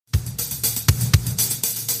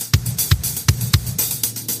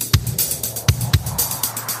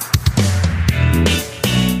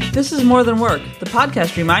This is More Than Work, the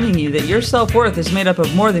podcast reminding you that your self-worth is made up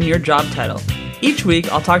of more than your job title. Each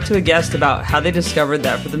week, I'll talk to a guest about how they discovered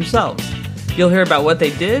that for themselves. You'll hear about what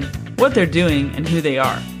they did, what they're doing, and who they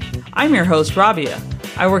are. I'm your host, Rabia.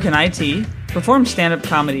 I work in IT, perform stand-up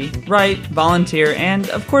comedy, write, volunteer, and,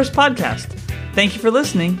 of course, podcast. Thank you for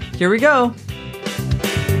listening. Here we go.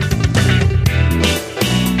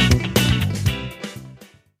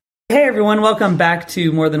 Hey everyone, welcome back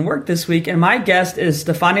to More Than Work this week, and my guest is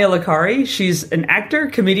Stefania Licari. She's an actor,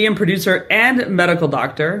 comedian, producer, and medical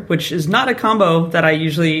doctor, which is not a combo that I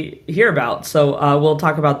usually hear about, so we'll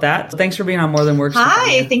talk about that. Thanks for being on More Than Work,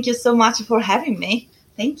 Hi, Stefania. Thank you so much for having me.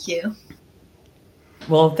 Thank you.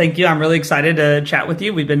 Well, thank you. I'm really excited to chat with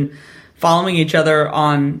you. We've been following each other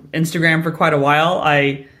on Instagram for quite a while.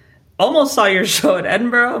 I almost saw your show at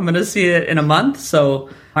Edinburgh. I'm going to see it in a month, so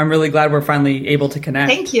I'm really glad we're finally able to connect.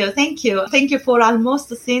 Thank you. Thank you for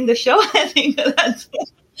almost seeing the show. I think that's a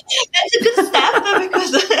good step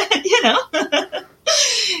because,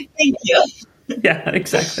 thank you. Yeah,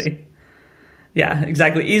 exactly.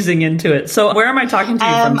 Easing into it. So where am I talking to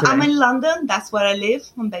you from today? I'm in London. That's where I live.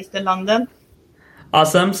 I'm based in London.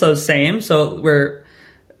 Awesome. So same. So we're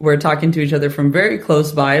talking to each other from very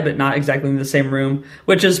close by, but not exactly in the same room,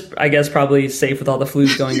 which is, I guess, probably safe with all the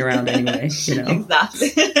flus going around anyway. Exactly.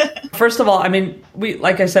 First of all, I mean,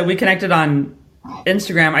 like I said, we connected on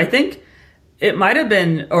Instagram. I think it might have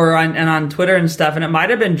been, on Twitter and stuff, and it might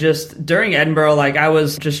have been just during Edinburgh. Like I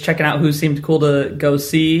was just checking out who seemed cool to go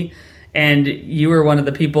see, and you were one of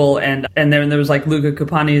the people. And then there was like Luca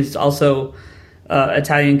Cupani, who's also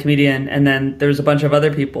Italian comedian, and then there's a bunch of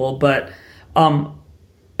other people. But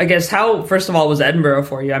I guess how, first of all, was Edinburgh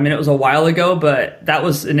for you? I mean, it was a while ago, but that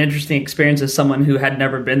was an interesting experience as someone who had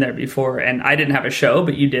never been there before. And I didn't have a show,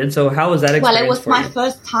 but you did. So how was that experience? Well, it was my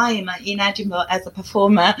first time in Edinburgh as a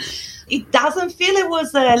performer. It doesn't feel it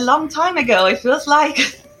was a long time ago. It feels like,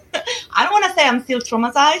 I don't want to say I'm still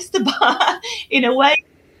traumatized, but in a way,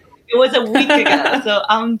 it was a week ago. So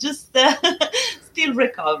I'm just still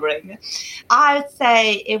recovering. I'd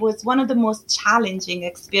say it was one of the most challenging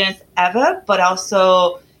experiences ever, but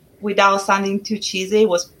also, without sounding too cheesy,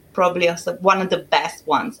 was probably also one of the best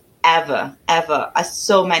ones ever, at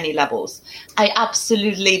so many levels. I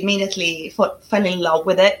absolutely immediately fell in love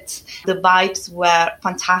with it. The vibes were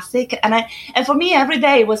fantastic. And for me, every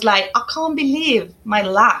day was like, I can't believe my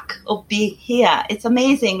luck of being here. It's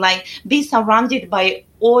amazing, like, be surrounded by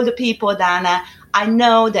all the people that I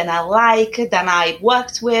know, that I like, that I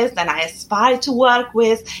worked with, that I aspire to work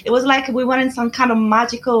with. It was like we were in some kind of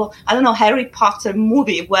magical, Harry Potter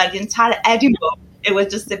movie where the entire Edinburgh, it was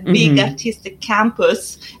just a big artistic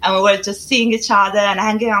campus, and we were just seeing each other and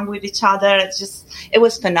hanging out with each other. It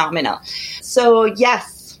was phenomenal. So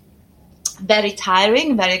yes, very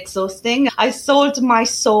tiring, very exhausting. I sold my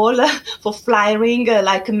soul for flying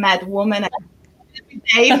like a mad woman every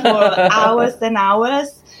day for hours and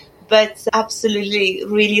hours. But absolutely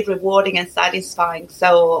really rewarding and satisfying.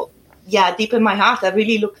 So yeah, deep in my heart, I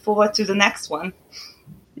really look forward to the next one.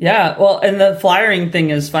 Yeah, well, and the flyering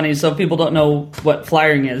thing is funny. So people don't know what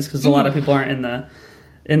flyering is because a lot of people aren't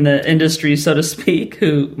in the industry, so to speak,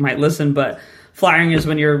 who might listen. But flyering is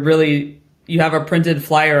when you have a printed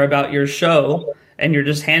flyer about your show and you're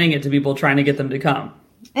just handing it to people trying to get them to come.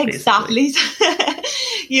 Exactly.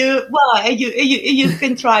 You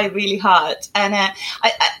can try really hard, and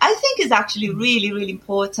I think it's actually really, really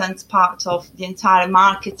important part of the entire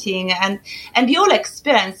marketing and the whole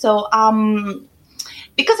experience. So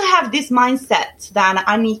because I have this mindset that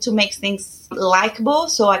I need to make things likable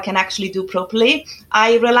so I can actually do properly,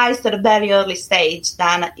 I realized at a very early stage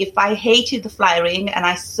that if I hated the flyering and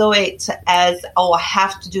I saw it as, I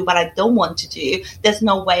have to do what I don't want to do, there's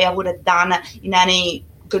no way I would have done it in any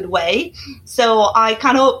good way. So I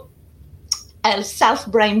kind of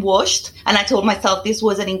self-brainwashed, and I told myself this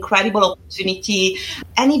was an incredible opportunity,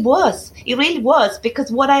 and it really was, because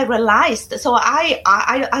what I realized, so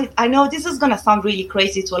I know this is going to sound really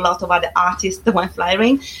crazy to a lot of other artists when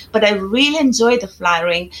flyering, but I really enjoyed the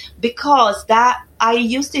flyering because that I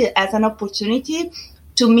used it as an opportunity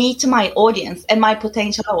to meet my audience and my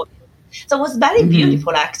potential audience. So it was very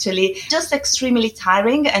beautiful, actually. Just extremely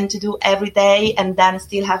tiring, and to do every day and then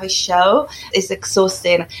still have a show is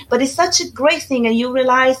exhausting. But it's such a great thing, and you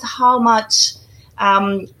realize how much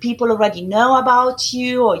people already know about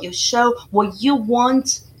you or your show, what you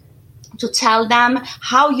want to tell them,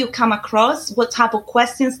 how you come across, what type of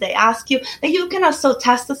questions they ask you. And you can also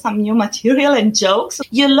test some new material and jokes.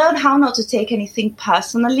 You learn how not to take anything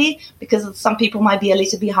personally, because some people might be a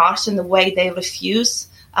little bit harsh in the way they refuse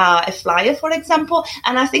a flyer, for example.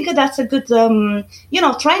 And I think that's a good,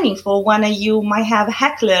 training for when you might have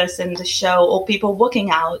hecklers in the show or people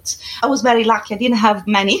working out. I was very lucky. I didn't have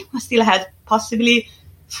many. I still had possibly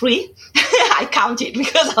 3. I counted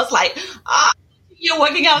because I was like, you're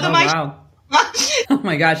working out on my show. Oh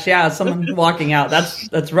my gosh, yeah, someone walking out.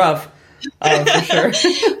 That's rough. For sure.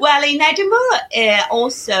 Well, in Edinburgh,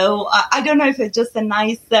 also, I don't know if it's just a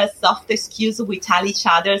nice, soft excuse we tell each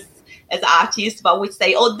other as artists, but we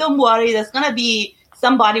say, oh, don't worry, there's going to be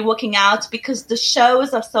somebody working out because the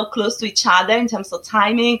shows are so close to each other in terms of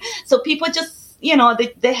timing. So people just,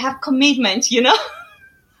 they have commitment, So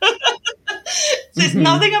it's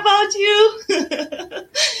nothing about you.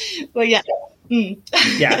 But yeah.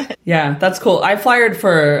 Yeah, that's cool. I flyered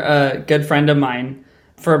for a good friend of mine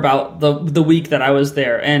for about the week that I was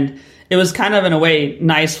there. And it was kind of, in a way,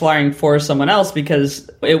 nice flying for someone else because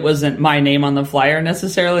it wasn't my name on the flyer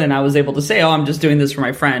necessarily. And I was able to say, I'm just doing this for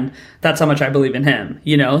my friend. That's how much I believe in him,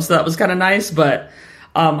 So that was kind of nice. But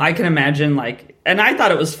I can imagine, and I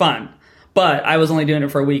thought it was fun, but I was only doing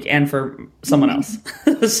it for a week and for someone else.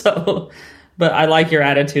 But I like your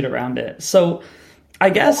attitude around it. So I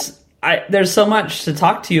guess there's so much to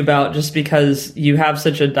talk to you about just because you have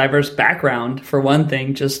such a diverse background, for one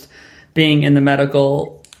thing, just being in the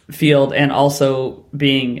medical field and also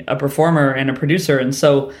being a performer and a producer. And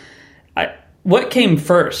so what came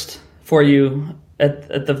first for you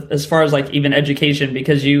as far as even education,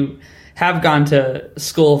 because you have gone to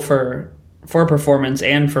school for performance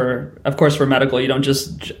and of course, for medical. You don't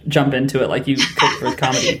just jump into it like you could for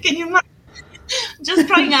comedy. Can you imagine? Just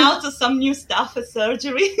trying out some new stuff for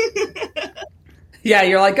surgery. Yeah,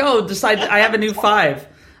 you're like, decide I have a new 5.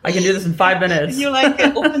 I can do this in 5 minutes. You're like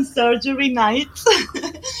open surgery night.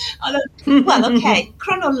 Well, okay.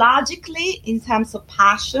 Chronologically, in terms of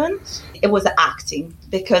passion, it was acting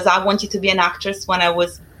because I wanted to be an actress when I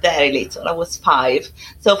was very little. I was 5.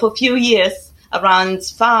 So for a few years, around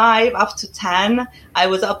 5 up to 10, I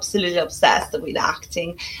was absolutely obsessed with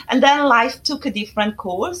acting. And then life took a different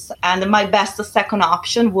course. And my best second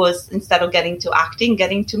option was, instead of getting to acting,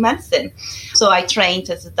 getting to medicine. So I trained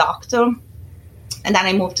as a doctor. And then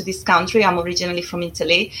I moved to this country. I'm originally from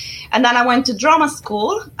Italy. And then I went to drama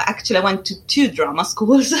school. Actually, I went to 2 drama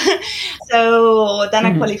schools. So then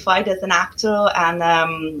I qualified as an actor. And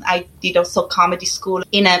I did also comedy school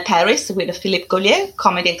in Paris with Philippe Gaulier,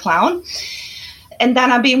 comedy and clown. And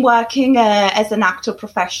then I've been working as an actor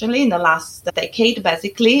professionally in the last decade,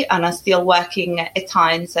 basically, and I'm still working at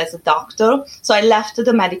times as a doctor. So I left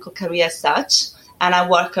the medical career as such, and I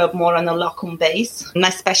work more on a locum base.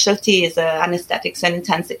 My specialty is anesthetics and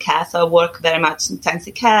intensive care, so I work very much in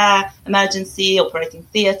intensive care, emergency, operating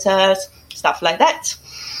theaters, stuff like that.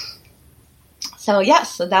 So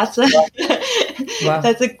yes, so that's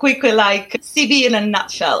that's a quick CV in a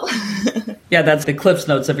nutshell. Yeah, that's the Cliff's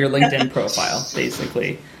Notes of your LinkedIn profile,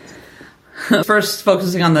 basically. First,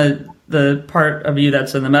 focusing on the part of you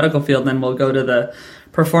that's in the medical field, then we'll go to the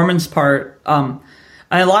performance part. A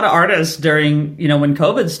lot of artists during, when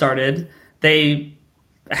COVID started, they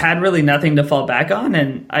had really nothing to fall back on.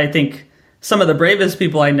 And I think some of the bravest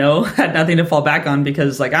people I know had nothing to fall back on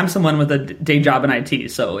because, I'm someone with a day job in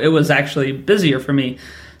IT, so it was actually busier for me.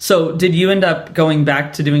 So did you end up going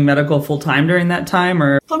back to doing medical full time during that time?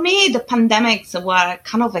 Or for me, the pandemics were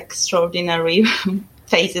kind of extraordinary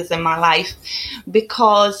phases in my life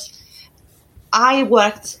because I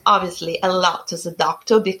worked obviously a lot as a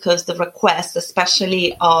doctor because the requests,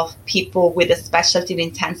 especially of people with a specialty in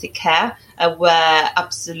intensive care, were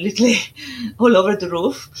absolutely all over the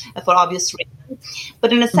roof for obvious reasons.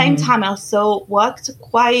 But in the same time, I also worked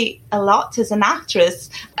quite a lot as an actress.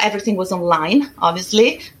 Everything was online,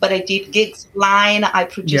 obviously, but I did gigs online. I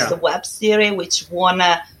produced a web series which won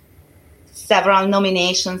several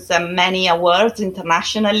nominations and many awards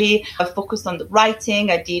internationally. I focused on the writing.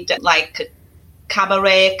 I did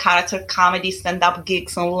cabaret, character comedy, stand-up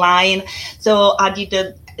gigs online. So I did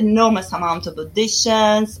an enormous amount of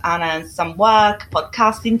auditions and some work,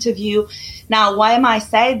 podcast interview. Now, why am I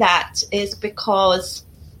saying that is because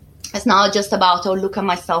it's not just about, look at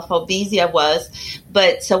myself, how busy I was,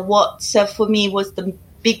 but what for me was the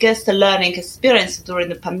biggest learning experience during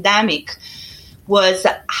the pandemic was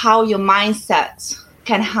how your mindset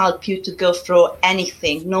can help you to go through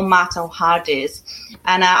anything, no matter how hard it is.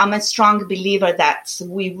 And I'm a strong believer that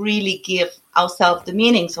we really give ourselves the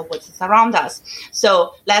meanings of what's around us.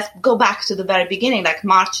 So let's go back to the very beginning,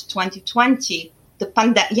 March 2020, the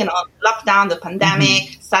lockdown, the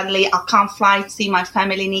pandemic. Suddenly I can't fly to see my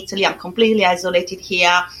family in Italy. I'm completely isolated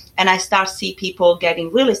here. And I start see people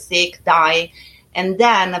getting really sick, die. And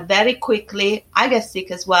then very quickly, I get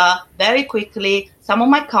sick as well. Very quickly, some of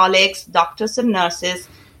my colleagues, doctors and nurses,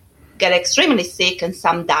 get extremely sick and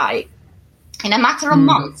some die. In a matter of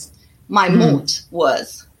months, my mood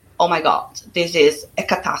was, oh my God, this is a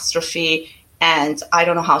catastrophe and I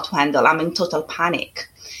don't know how to handle. I'm in total panic.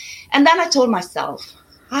 And then I told myself,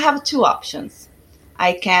 I have two options.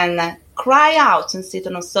 I can cry out and sit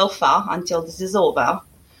on a sofa until this is over,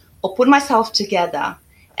 or put myself together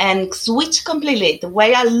and switch completely the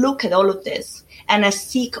way I look at all of this, and I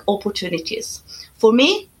seek opportunities for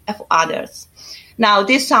me and for others. Now,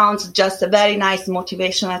 this sounds just a very nice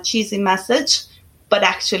motivational, cheesy message, but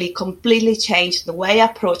actually completely changed the way I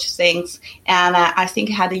approach things. And I think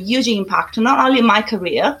it had a huge impact, not only in my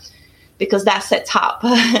career, because that sets up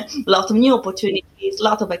a lot of new opportunities, a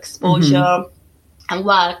lot of exposure and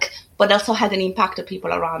work, but also had an impact on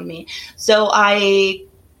people around me. So I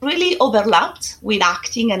really overlapped with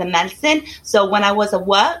acting and medicine. So when I was at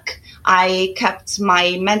work, I kept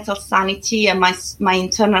my mental sanity and my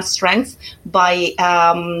internal strength by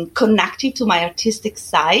connecting to my artistic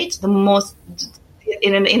side, the most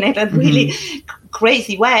in a really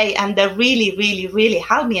crazy way, and that really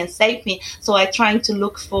helped me and saved me. So I tried to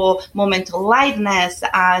look for moment of lightness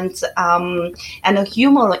and a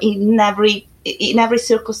humor in every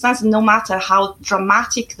circumstance, no matter how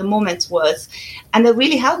dramatic the moment was. And it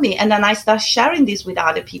really helped me. And then I started sharing this with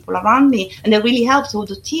other people around me. And it really helped all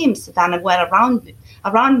the teams that were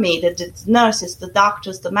around me, the nurses, the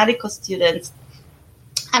doctors, the medical students.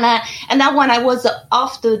 And then when I was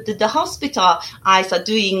off the hospital, I started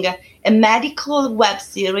doing a medical web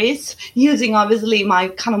series using obviously my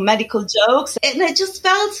kind of medical jokes. And it just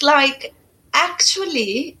felt like,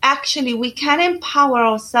 actually, we can empower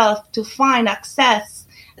ourselves to find access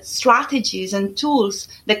strategies and tools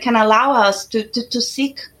that can allow us to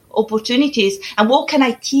seek opportunities. And what can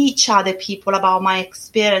I teach other people about my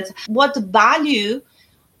experience? What the value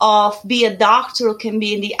of be a doctor or can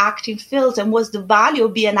be in the acting field, and what's the value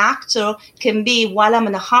of being an actor can be while I'm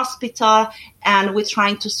in the hospital and we're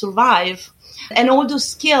trying to survive. And all those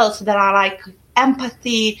skills that are like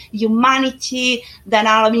empathy, humanity, that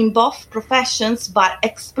are in both professions, but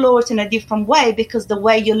explored in a different way, because the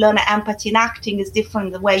way you learn empathy in acting is different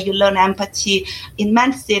than the way you learn empathy in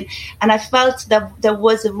medicine. And I felt that there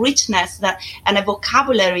was a richness and a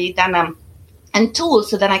vocabulary and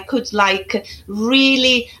tools that I could like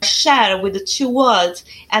really share with the two worlds.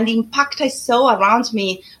 And the impact I saw around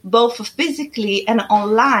me, both physically and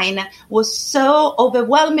online, was so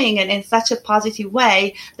overwhelming and in such a positive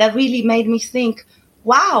way that really made me think,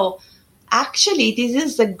 wow, actually, this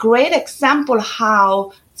is a great example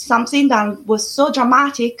how something that was so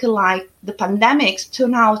dramatic like the pandemic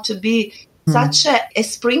turned out to be such a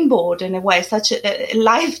springboard in a way, such a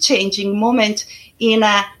life-changing moment in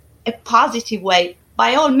a positive way.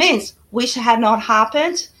 By all means, wish it had not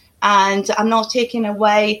happened, and I'm not taking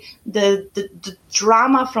away the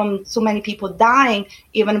drama from so many people dying,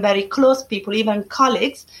 even very close people, even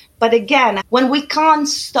colleagues. But again, when we can't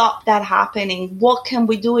stop that happening, what can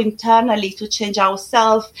we do internally to change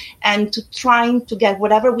ourselves and to trying to get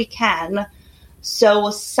whatever we can,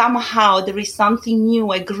 so somehow there is something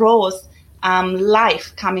new, a growth,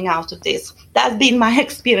 life coming out of this. That's been my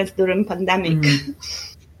experience during pandemic.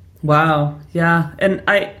 Wow. Yeah. And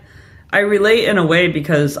I relate in a way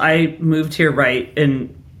because I moved here right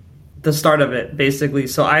in the start of it, basically.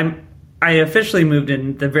 So I officially moved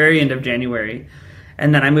in the very end of January,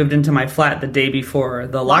 and then I moved into my flat the day before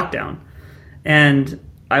the lockdown. And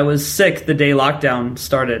I was sick the day lockdown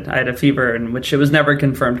started. I had a fever, in which it was never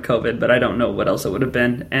confirmed COVID, but I don't know what else it would have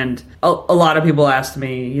been. And a lot of people asked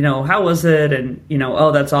me, how was it? And,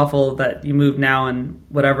 oh, that's awful that you moved now and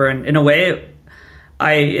whatever. And in a way,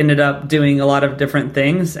 I ended up doing a lot of different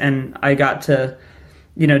things, and I got to,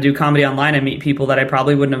 do comedy online and meet people that I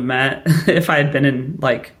probably wouldn't have met if I had been in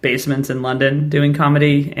like basements in London doing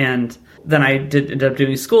comedy. And then I ended up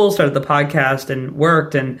doing school, started the podcast and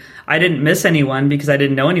worked, and I didn't miss anyone because I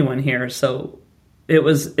didn't know anyone here. So it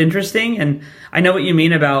was interesting. And I know what you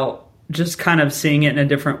mean about just kind of seeing it in a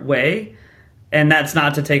different way. And that's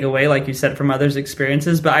not to take away, like you said, from others'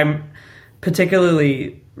 experiences, but I'm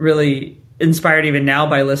particularly really inspired even now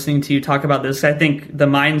by listening to you talk about this. I think the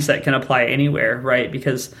mindset can apply anywhere, right?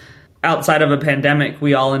 Because outside of a pandemic,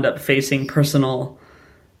 we all end up facing personal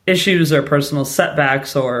issues or personal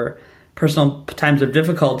setbacks or personal times of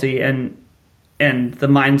difficulty, and the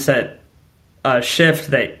mindset shift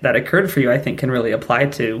that occurred for you, I think, can really apply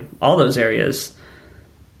to all those areas,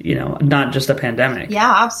 not just a pandemic.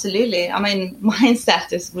 Yeah, absolutely. I mean,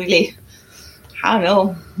 mindset is really I don't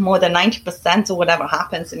know, more than 90% of whatever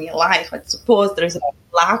happens in your life. I suppose there is a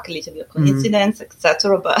luck, a little bit of coincidence,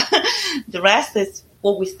 etc. But the rest is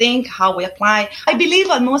what we think, how we apply. I believe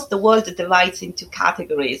almost the world divides into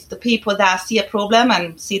categories. The people that see a problem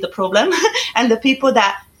and see the problem, and the people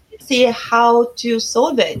that see how to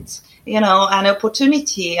solve it, an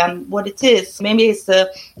opportunity and what it is. Maybe it's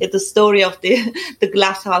the story of the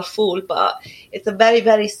glass half full, but it's a very,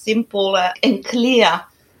 very simple and clear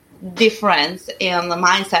difference in the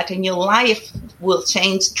mindset, and your life will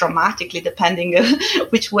change dramatically depending on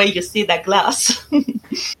which way you see that glass.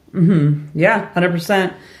 Yeah,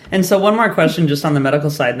 100%. And so one more question just on the medical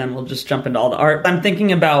side, and then we'll just jump into all the art. I'm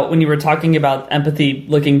thinking about when you were talking about empathy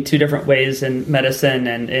looking two different ways in medicine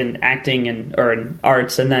and in acting or in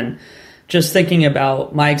arts, and then just thinking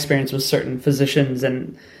about my experience with certain physicians.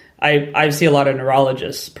 And I see a lot of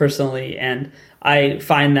neurologists personally, and I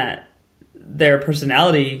find that their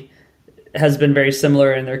personality has been very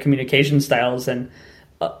similar in their communication styles, and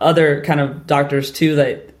other kind of doctors too,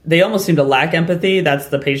 that they almost seem to lack empathy. That's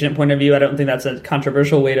the patient point of view. I don't think that's a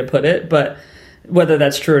controversial way to put it, but whether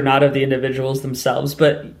that's true or not of the individuals themselves.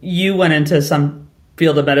 But you went into some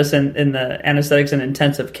field of medicine in the anesthetics and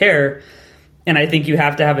intensive care, and I think you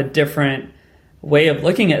have to have a different way of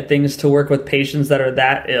looking at things to work with patients that are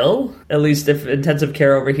that ill. At least if intensive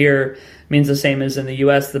care over here means the same as in the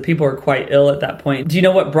US, the people are quite ill at that point. Do you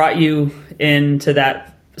know what brought you into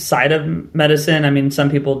that side of medicine? I mean, some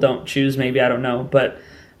people don't choose, maybe, I don't know, but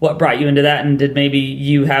what brought you into that? And did maybe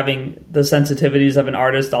you having the sensitivities of an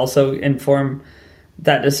artist also inform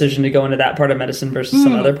that decision to go into that part of medicine versus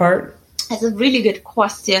some other part? That's a really good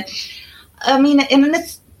question. I mean,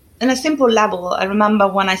 in a simple level, I remember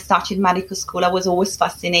when I started medical school, I was always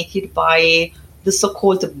fascinated by the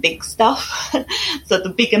so-called big stuff. So the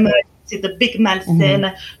big emergency, the big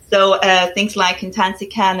medicine. So things like intensive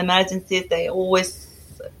care and emergencies, they always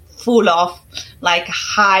full of like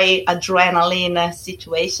high adrenaline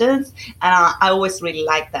situations. And I always really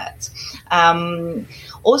liked that.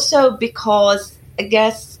 Also because I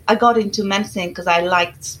guess I got into medicine because I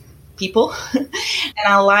liked people and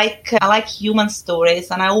I like human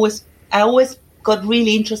stories, and I always got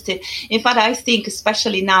really interested. In fact, I think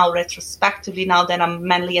especially now, retrospectively, now that I'm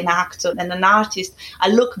mainly an actor and an artist, I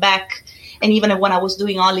look back, and even when I was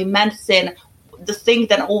doing only medicine, the thing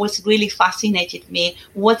that always really fascinated me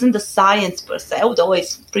wasn't the science per se, although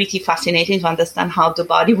it's pretty fascinating to understand how the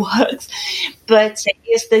body works, but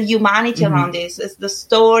it's the humanity around this, it's the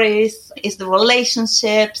stories, it's the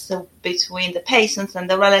relationships between the patients and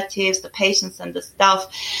the relatives, the patients and the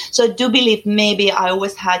staff. So I do believe maybe I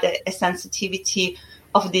always had a sensitivity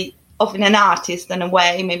of an artist in a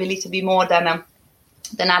way, maybe a little bit more than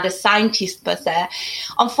other scientists per se.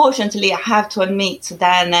 Unfortunately, I have to admit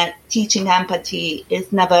that teaching empathy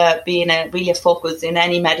has never been really a focus in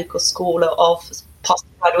any medical school of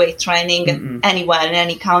postgraduate training anywhere in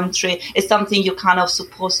any country. It's something you're kind of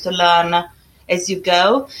supposed to learn as you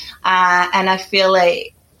go. And I feel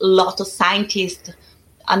a lot of scientists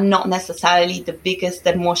are not necessarily the biggest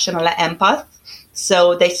emotional empath.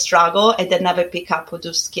 So they struggle and they never pick up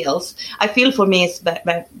those skills. I feel for me it's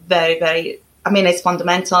very, very, very, it's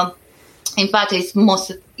fundamental. In fact, it's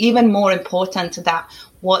even more important that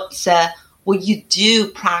what you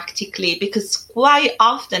do practically, because quite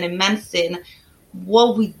often in medicine,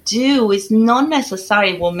 what we do is not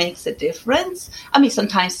necessarily what makes a difference.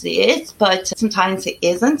 Sometimes it is, but sometimes it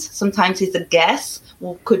isn't. Sometimes it's a guess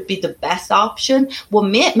what could be the best option. What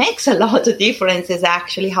makes a lot of difference is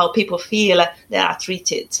actually how people feel they are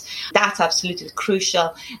treated. That's absolutely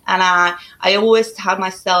crucial. And I always tell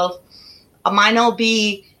myself, I might not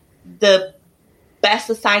be the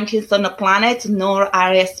best scientist on the planet, nor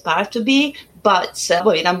I aspire to be, but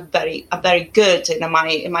I'm very good in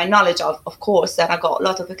my knowledge of course, and I got a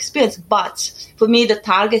lot of experience. But for me, the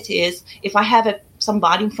target is, if I have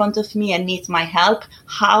somebody in front of me and needs my help,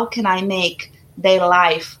 how can I make their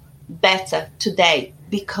life better today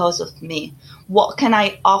because of me? What can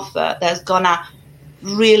I offer that's gonna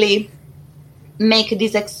really make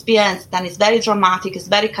this experience that is very dramatic, is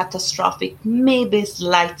very catastrophic, maybe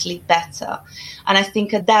slightly better? And I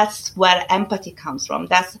think that's where empathy comes from.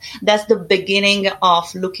 That's the beginning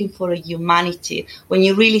of looking for a humanity. When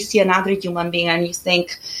you really see another human being and you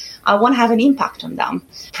think, I want to have an impact on them,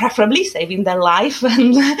 preferably saving their life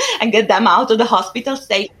and get them out of the hospital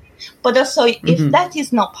safely. But also, if that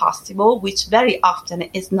is not possible, which very often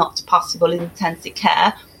is not possible in intensive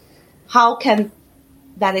care, how can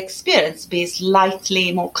that experience be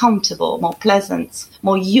slightly more comfortable, more pleasant,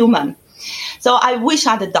 more human? So I wish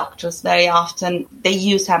other doctors very often, they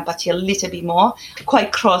use empathy a little bit more,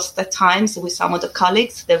 quite cross at times with some of the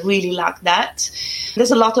colleagues. They really like that.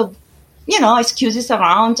 There's a lot of, excuses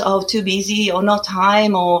around, too busy or no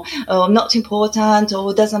time or not important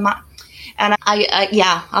or doesn't matter. And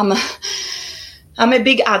I'm a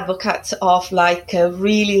big advocate of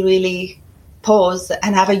really, really pause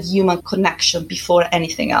and have a human connection before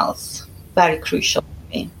anything else. Very crucial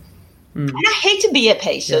for me. And I hate to be a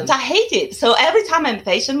patient. Yeah. I hate it. So every time I'm a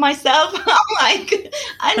patient myself, I'm like,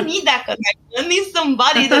 I need that connection. I need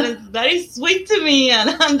somebody that is very sweet to me and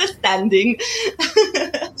understanding.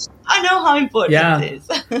 I know how important it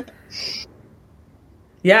is.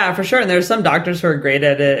 Yeah, for sure. And there's some doctors who are great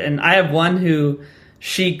at it. And I have one who,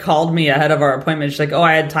 she called me ahead of our appointment. She's like,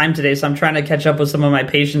 I had time today, so I'm trying to catch up with some of my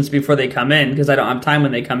patients before they come in because I don't have time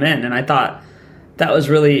when they come in. And I thought that was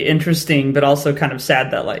really interesting, but also kind of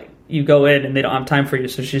sad that you go in and they don't have time for you.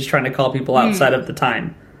 So she's trying to call people outside of the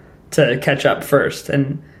time to catch up first.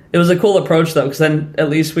 And it was a cool approach though, because then at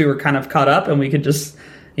least we were kind of caught up and we could just,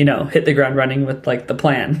 hit the ground running with the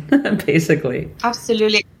plan, basically.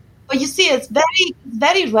 Absolutely. But you see, it's very,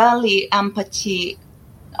 very rarely empathy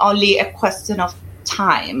only a question of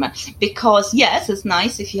time, because yes, it's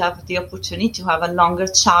nice if you have the opportunity to have a longer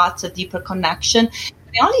chat, a deeper connection.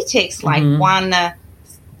 It only takes one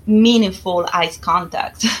meaningful eye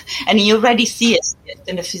contact, and you already see it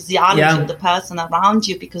in the physiology of the person around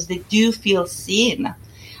you because they do feel seen.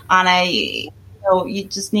 And you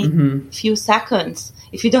just need a few seconds.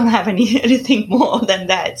 If you don't have anything more than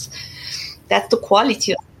that, that's the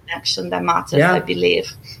quality of connection that matters, I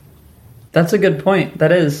believe. That's a good point.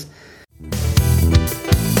 That is.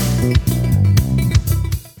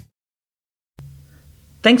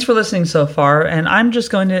 Thanks for listening so far, and I'm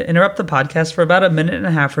just going to interrupt the podcast for about a minute and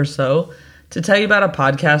a half or so to tell you about a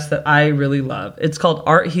podcast that I really love. It's called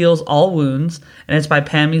Art Heals All Wounds, and it's by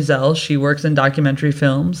Pam Uzell. She works in documentary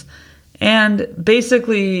films, and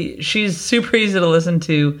basically she's super easy to listen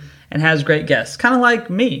to and has great guests, kind of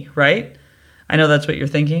like me, right? I know that's what you're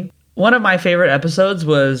thinking. One of my favorite episodes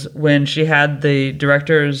was when she had the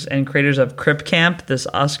directors and creators of Crip Camp, this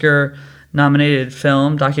Oscar-nominated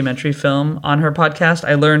documentary film, on her podcast.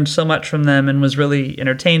 I learned so much from them and was really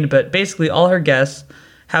entertained, but basically all her guests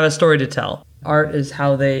have a story to tell. Art is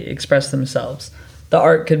how they express themselves. The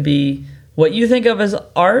art could be what you think of as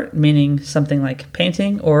art, meaning something like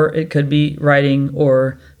painting, or it could be writing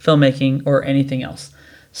or filmmaking or anything else.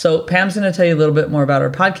 So Pam's going to tell you a little bit more about our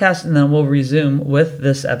podcast, and then we'll resume with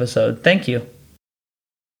this episode. Thank you.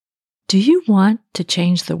 Do you want to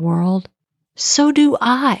change the world? So do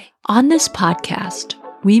I. On this podcast,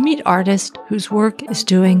 we meet artists whose work is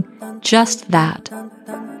doing just that.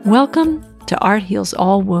 Welcome to Art Heals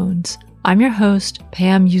All Wounds. I'm your host,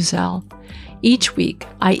 Pam Uzell. Each week,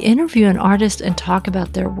 I interview an artist and talk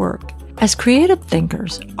about their work. As creative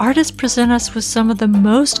thinkers, artists present us with some of the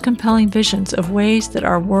most compelling visions of ways that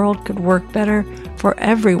our world could work better for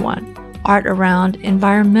everyone. Art around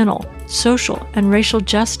environmental, social, and racial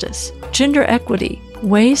justice, gender equity,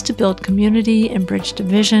 ways to build community and bridge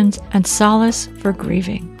divisions, and solace for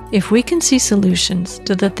grieving. If we can see solutions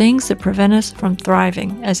to the things that prevent us from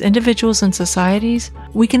thriving as individuals and societies,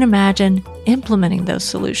 we can imagine implementing those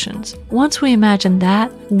solutions. Once we imagine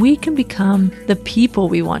that, we can become the people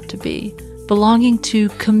we want to be, belonging to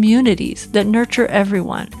communities that nurture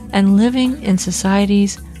everyone, and living in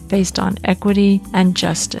societies based on equity and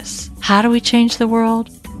justice. How do we change the world?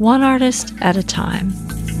 One artist at a time.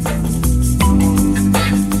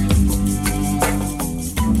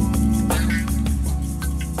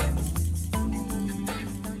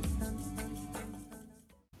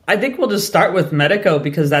 I think we'll just start with Medico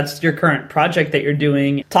because that's your current project that you're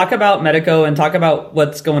doing. Talk about Medico and talk about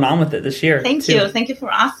what's going on with it this year. Thank you. Thank you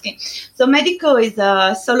for asking. So Medico is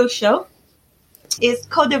a solo show. It's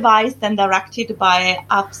co-devised and directed by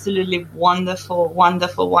absolutely wonderful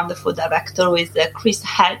director who is Chris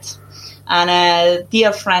Head, and a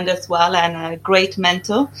dear friend as well and a great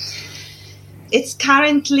mentor. It's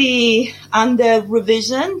currently under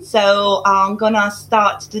revision, so I'm going to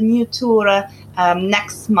start the new tour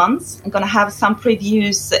next month. I'm going to have some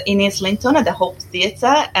previews in Islington at the Hope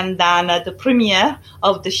Theatre, and then the premiere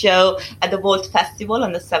of the show at the Vault Festival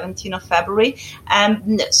on the 17th of February.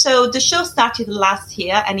 So the show started last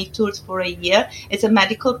year, and it toured for a year. It's a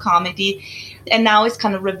medical comedy, and now it's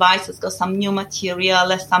kind of revised. It's got some new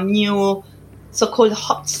material, some new so-called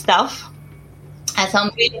hot stuff. And so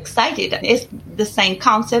I'm really excited. It's the same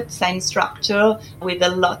concept, same structure, with a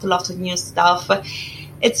lot of new stuff.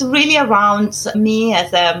 It's really around me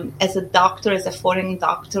as a doctor, as a foreign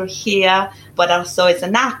doctor here, but also as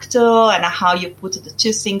an actor and how you put the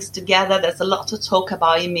two things together. There's a lot to talk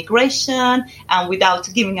about immigration, and without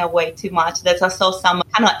giving away too much, there's also some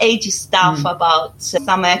kind of edgy stuff about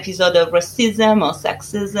some episode of racism or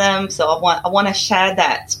sexism. So I want to share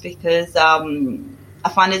that because I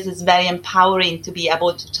find it is very empowering to be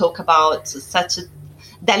able to talk about such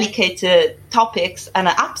delicate topics and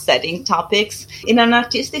upsetting topics in an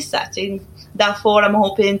artistic setting. Therefore, I'm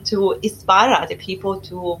hoping to inspire other people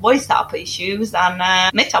to voice up issues and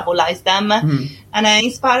metabolize them and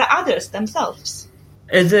inspire others themselves.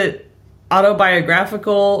 Is it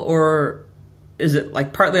autobiographical, or is it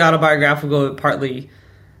like partly autobiographical, partly,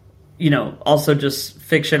 also just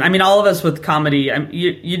fiction? I mean, all of us with comedy,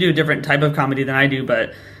 you do a different type of comedy than I do,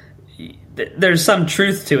 but there's some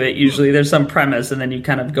truth to it. Usually there's some premise, and then you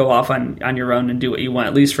kind of go off on your own and do what you want,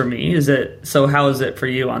 at least for me. So how is it for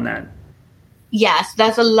you on that? Yes,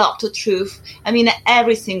 there's a lot of truth. I mean,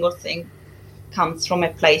 every single thing comes from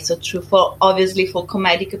a place of truth. Obviously, for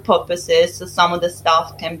comedic purposes, so some of the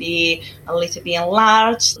stuff can be a little bit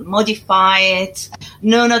enlarged, modified.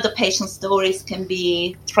 None of the patient stories can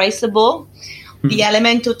be traceable. The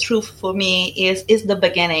element of truth for me is the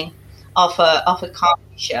beginning of a comedy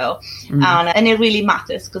show, and it really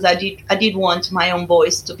matters because I did want my own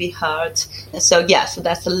voice to be heard. So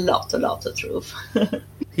that's a lot of truth.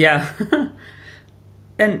 Yeah.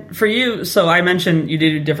 And for you, so I mentioned you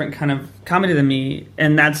did a different kind of comedy than me,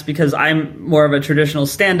 and that's because I'm more of a traditional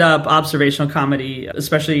stand-up, observational comedy.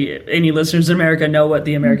 Especially any listeners in America know what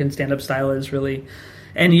the American stand-up style is, really.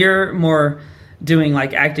 And you're more doing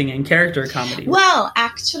like acting and character comedy. Well,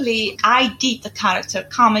 actually, I did the character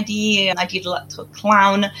comedy, and I did a lot of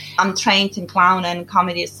clown. I'm trained in clown and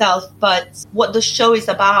comedy itself, but what the show is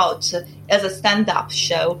about is a stand-up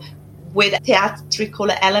show with a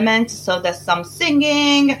theatrical element. So there's some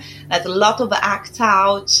singing, there's a lot of act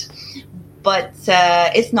out, but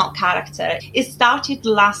it's not character. It started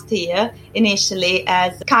last year initially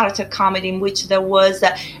as character comedy, in which there was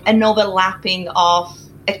an overlapping of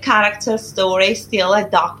a character story, still a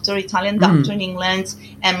doctor, Italian doctor in England,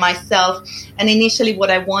 and myself. And initially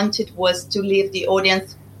what I wanted was to leave the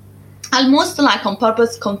audience almost like on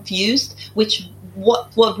purpose confused,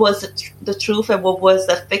 what was the truth and what was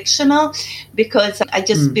the fictional, because I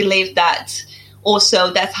just believe that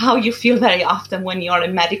also that's how you feel very often when you're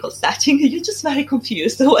in medical setting. You're just very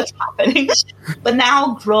confused what's happening. But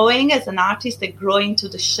now growing as an artist and growing to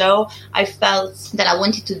the show, I felt that I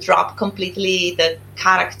wanted to drop completely the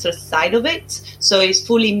character side of it. So it's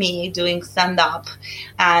fully me doing stand-up.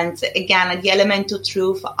 And again, the element of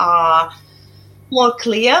truth are more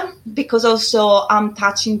clear, because also I'm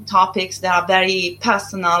touching topics that are very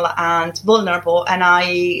personal and vulnerable, and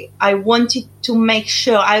I wanted to make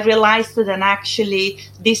sure, I realized that, and actually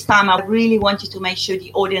this time I really wanted to make sure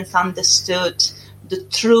the audience understood the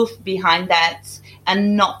truth behind that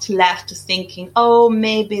and not left thinking, oh,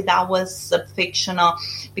 maybe that was fictional,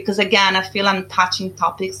 because again, I feel I'm touching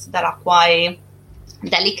topics that are quite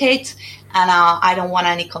delicate, and I don't want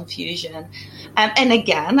any confusion. And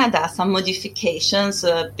again, there are some modifications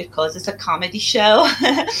because it's a comedy show,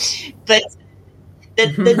 but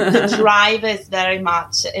the drive is very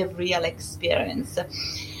much a real experience.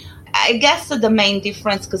 I guess the main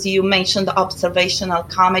difference, because you mentioned observational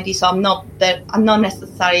comedy, so I'm not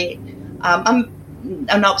necessarily I'm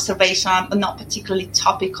an observation. I'm not particularly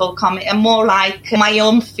topical comedy. I'm more like my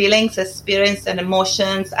own feelings, experience, and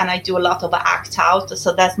emotions, and I do a lot of act out.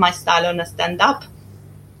 So that's my style on a stand-up.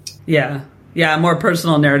 Yeah, more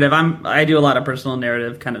personal narrative. I do a lot of personal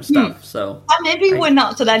narrative kind of stuff. So maybe we're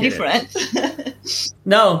not so that different.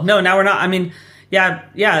 No, now we're not. I mean,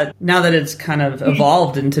 yeah. Now that it's kind of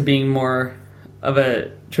evolved into being more of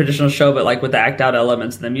a traditional show, but like with the act out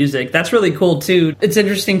elements and the music, that's really cool too. It's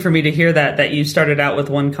interesting for me to hear that you started out with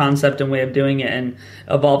one concept and way of doing it and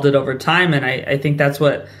evolved it over time. And I think that's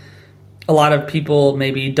what a lot of people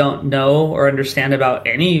maybe don't know or understand about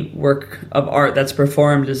any work of art that's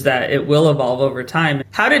performed, is that it will evolve over time.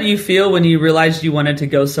 How did you feel when you realized you wanted to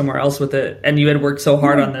go somewhere else with it and you had worked so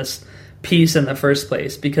hard on this piece in the first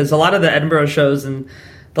place? Because a lot of the Edinburgh shows and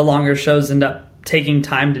the longer shows end up taking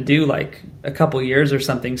time to do, like a couple years or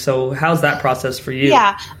something. So how's that process for you?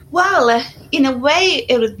 Yeah, well, in a way,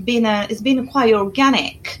 it's been quite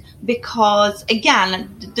organic, because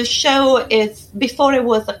again, the show is, before it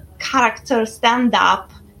was a character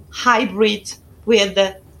stand-up hybrid with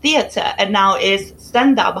theater, and now is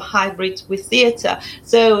stand-up hybrid with theater.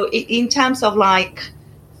 So in terms of like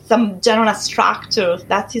some general structure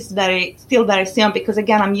that is still very similar, because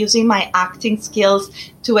again, I'm using my acting skills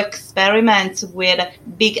to experiment with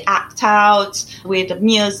big act out, with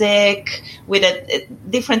music, with a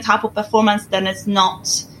different type of performance than is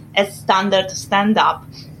not a standard stand-up.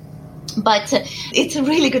 But it's a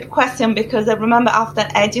really good question, because I remember after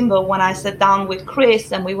Edinburgh when I sat down with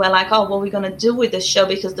Chris and we were like, oh, what are we going to do with the show?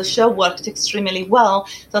 Because the show worked extremely well.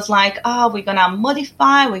 So it's like, oh, we're going to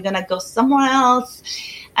modify, we're going to go somewhere else.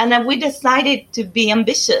 And then we decided to be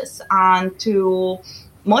ambitious and to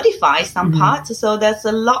modify some parts. So there's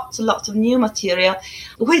a lot of new material,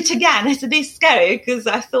 which again is a bit scary, because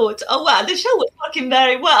I thought, oh, well, the show was working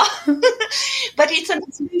very well. But it's an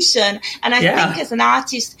evolution. And I think as an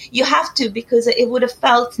artist, you have to, because it would have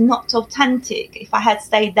felt not authentic if I had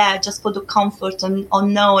stayed there just for the comfort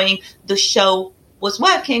on knowing the show was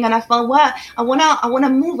working. And I felt, well, I want to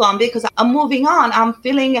move on, because I'm moving on. I'm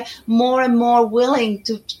feeling more and more willing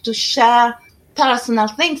to share personal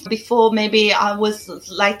things. Before maybe I was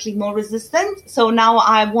slightly more resistant, so now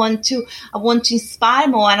I want to inspire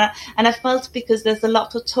more, and I felt, because there's a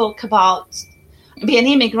lot to talk about be an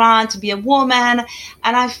immigrant, to be a woman,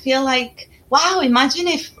 and I feel like, wow, imagine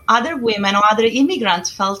if other women or other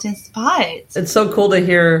immigrants felt inspired. It's so cool to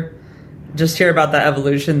hear about that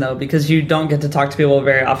evolution, though, because you don't get to talk to people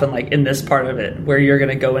very often, like in this part of it, where you're going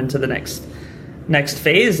to go into the next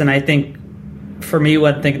phase. And I think for me,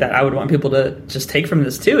 one thing that I would want people to just take from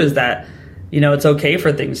this too is that, it's okay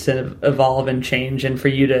for things to evolve and change, and for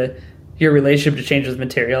your relationship to change with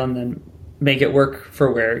material and then make it work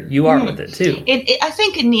for where you are with it too. I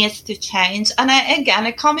think it needs to change. And again,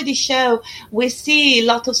 a comedy show, we see a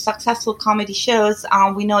lot of successful comedy shows.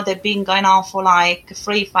 We know they've been going on for like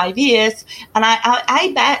 3-5 years. And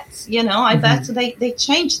I bet, I bet they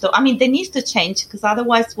change though. I mean, they need to change, because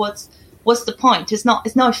otherwise what's the point? It's not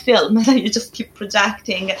a film that you just keep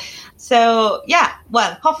projecting. So yeah,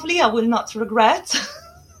 well, hopefully I will not regret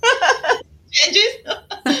changes.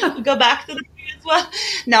 Go back to the previous one.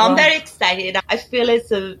 No, I'm very excited. I feel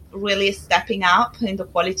it's really stepping up in the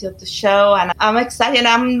quality of the show, and I'm excited.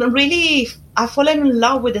 I fall in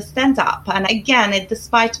love with the stand-up. And again,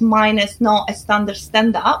 despite mine is not a standard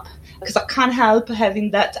stand-up, because I can't help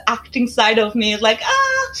having that acting side of me. It's like,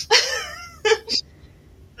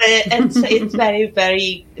 it's very,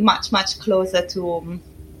 very much closer to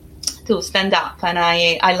stand up, and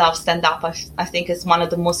I love stand up. I think it's one of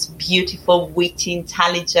the most beautiful, witty,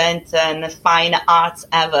 intelligent, and fine arts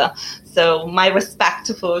ever. So my respect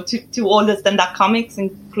to all the stand up comics,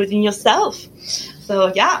 including yourself.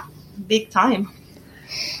 So yeah, big time.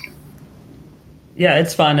 Yeah,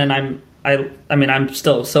 it's fun, and I'm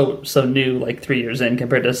still so new, like 3 years in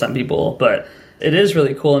compared to some people, but it is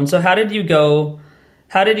really cool. And so how did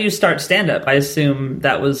you start stand-up? I assume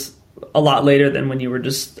that was a lot later than when you were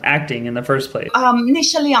just acting in the first place.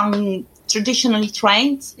 Initially, I'm traditionally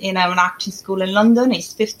trained in an acting school in London,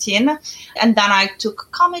 age 15. And then I took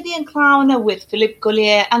comedy and clown with Philippe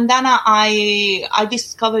Gaulier. And then I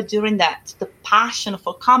discovered during that the passion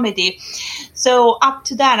for comedy. So up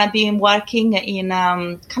to that, I've been working in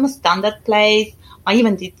kind of standard plays. I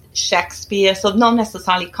even did Shakespeare, so not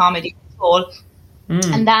necessarily comedy at all.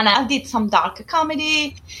 And then I did some darker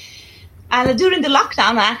comedy. And during the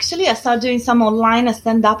lockdown, I started doing some online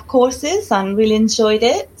stand-up courses and really enjoyed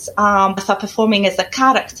it. I started performing as a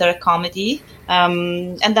character comedy.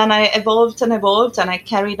 And then I evolved and I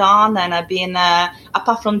carried on. And I've been,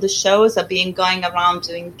 apart from the shows, I've been going around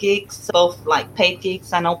doing gigs, both like paid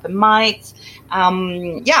gigs and open mics.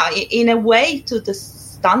 In a way, to the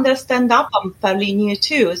standard stand-up, I'm fairly new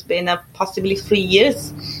too. It's been possibly 3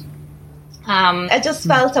 years. I just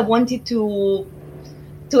felt I wanted to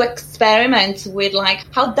experiment with, like,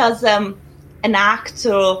 how does an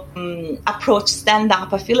actor approach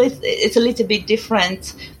stand-up. I feel it's a little bit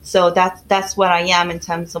different. So that's where I am in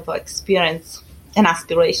terms of experience and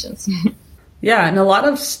aspirations. Yeah, and a lot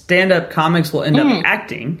of stand-up comics will end up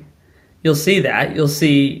acting. You'll see that. You'll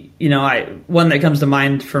see, one that comes to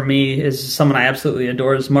mind for me is someone I absolutely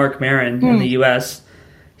adore is Mark Maron in the U.S.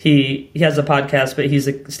 He has a podcast, but he's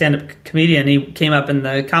a stand-up comedian. He came up in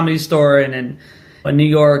the Comedy Store and in New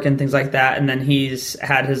York and things like that. And then he's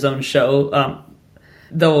had his own show.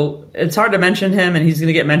 Though it's hard to mention him, and he's going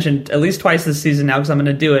to get mentioned at least twice this season now because I'm going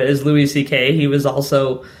to do it, is Louis C.K. He was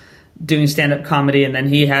also doing stand-up comedy, and then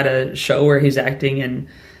he had a show where he's acting. And,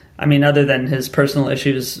 I mean, other than his personal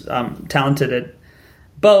issues, talented at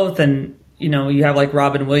both. And, you have like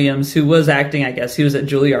Robin Williams, who was acting, I guess. He was at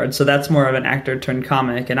Juilliard, so that's more of an actor turned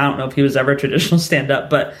comic. And I don't know if he was ever traditional stand-up,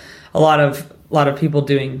 but a lot of people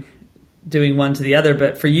doing one to the other.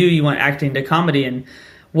 But for you went acting to comedy. And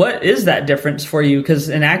What is that difference for you? Because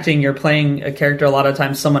in acting, you're playing a character a lot of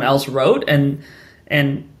times someone else wrote, and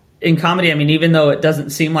in comedy, I mean, even though it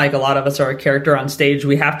doesn't seem like a lot of us are a character on stage,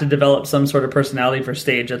 we have to develop some sort of personality for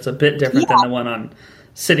stage that's a bit different than the one on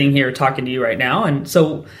sitting here talking to you right now. And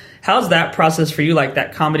so how's that process for you, like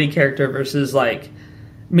that comedy character versus like,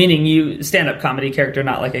 meaning you stand-up comedy character,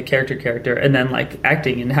 not like a character, and then like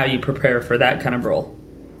acting and how you prepare for that kind of role?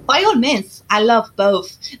 By all means, I love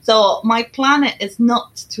both. So my plan is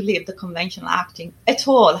not to leave the conventional acting at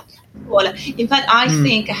all. In fact, I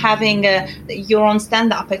think having your own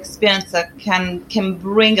stand-up experience can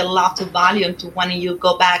bring a lot of value into when you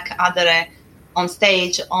go back either on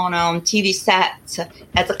stage on TV set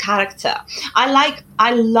as a character.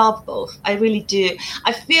 I love both. I really do.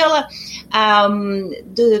 I feel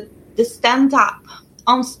the stand-up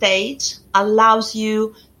on stage allows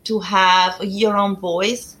you to have your own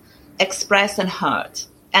voice expressed and heard.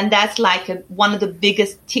 And that's like one of the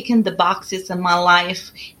biggest tick in the boxes in my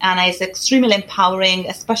life. And it's extremely empowering,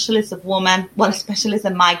 especially as a woman, especially as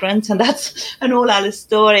a migrant. And that's an whole other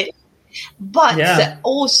story. But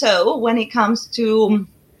also when it comes to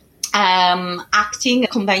acting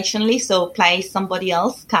conventionally, so play somebody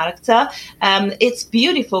else's character, it's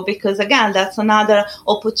beautiful because, again, that's another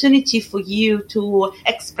opportunity for you to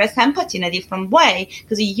express empathy in a different way,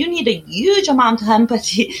 because you need a huge amount of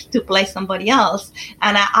empathy to play somebody else.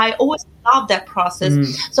 And I always love that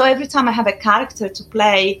process. So every time I have a character to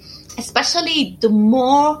play, especially the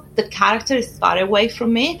more the character is far away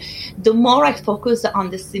from me, the more I focus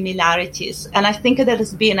on the similarities. And I think that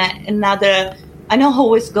has been another, I know I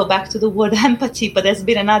always go back to the word empathy, but there's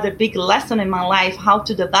been another big lesson in my life, how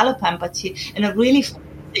to develop empathy and really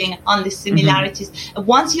focusing on the similarities.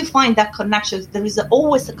 Once you find that connection, there is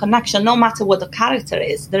always a connection, no matter what the character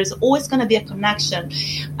is. There is always going to be a connection.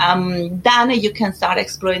 Then you can start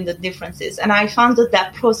exploring the differences. And I found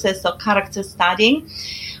that process of character studying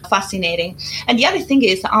fascinating. And the other thing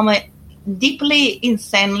is, I'm deeply,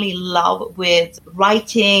 insanely in love with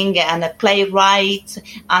writing and a playwright.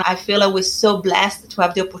 And I feel I was so blessed to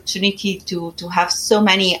have the opportunity to have so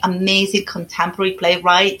many amazing contemporary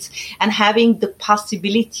playwrights and having the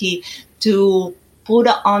possibility to put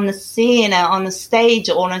on a scene, on a stage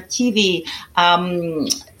or on a TV,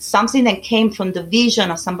 something that came from the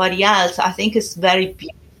vision of somebody else. I think is very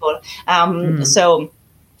beautiful. So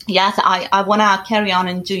yes, I want to carry on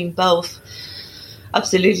and doing both.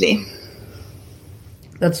 Absolutely.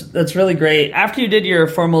 That's really great. After you did your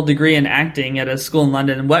formal degree in acting at a school in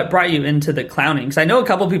London, what brought you into the clowning? Because I know a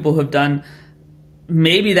couple people who have done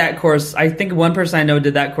maybe that course. I think one person I know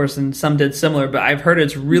did that course and some did similar, but I've heard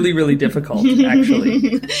it's really, really difficult,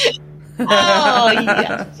 actually. Oh,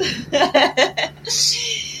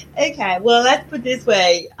 yes. Okay, well, let's put it this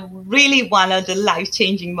way. Really one of the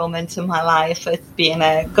life-changing moments of my life has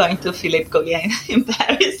been going to Philippe Gauguin in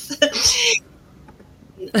Paris.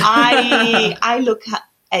 I look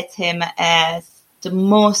at him as the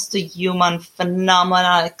most human,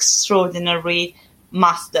 phenomenal, extraordinary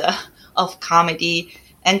master of comedy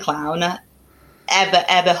and clown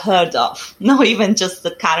ever heard of. Not even just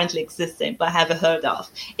the currently existing, but ever heard of.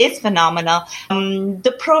 It's phenomenal.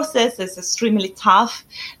 The process is extremely tough.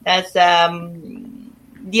 There's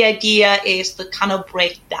the idea is to kind of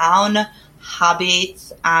break down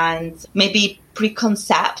habits and maybe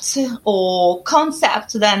preconcepts or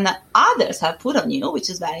concepts that others have put on you, which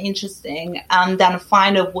is very interesting, and then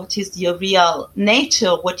find out what is your real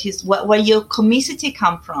nature, where your comicity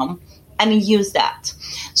come from, and use that.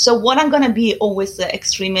 So what I'm going to be always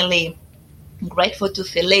extremely grateful to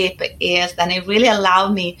Philippe is that it really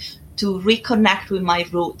allowed me to reconnect with my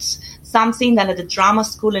roots, something that at the drama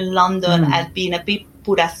school in London had been a bit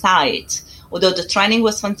put aside, although the training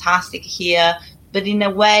was fantastic here, but in a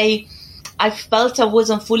way I felt I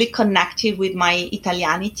wasn't fully connected with my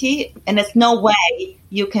Italianity, and there's no way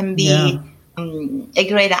you can be a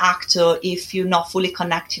great actor if you're not fully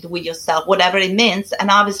connected with yourself, whatever it means. And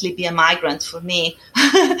obviously be a migrant for me,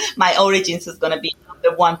 my origins is going to be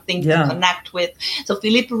the one thing to connect with. So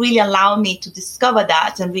Philippe really allowed me to discover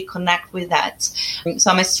that and reconnect with that.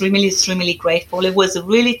 So I'm extremely, extremely grateful. It was a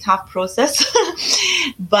really tough process,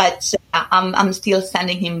 but I'm still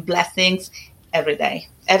sending him blessings every day.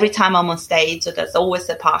 Every time I'm on stage, there's always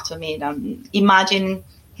a part of me that imagine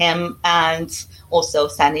him and also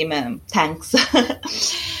send him thanks.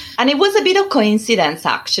 And it was a bit of coincidence,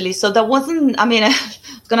 actually. So there wasn't, I mean,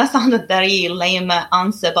 it's going to sound a very lame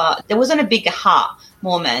answer, but there wasn't a big aha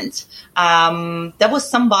moment. There was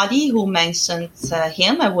somebody who mentioned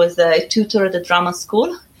him. I was a tutor at the drama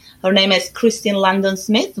school. Her name is Christine Landon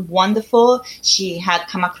Smith. Wonderful. She had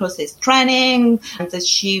come across this training, and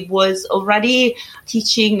she was already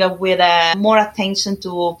teaching with more attention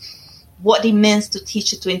to what it means to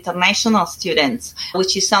teach to international students,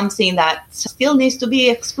 which is something that still needs to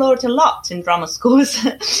be explored a lot in drama schools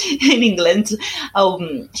in England.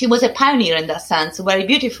 She was a pioneer in that sense, very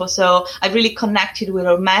beautiful. So I really connected with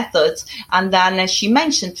her methods. And then she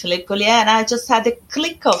mentioned Philippe Gaulier, and I just had a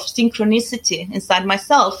click of synchronicity inside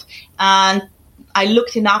myself. And I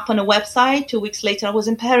looked him up on a website. 2 weeks later, I was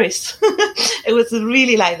in Paris. It was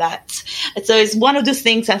really like that. So it's one of those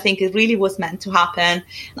things I think it really was meant to happen.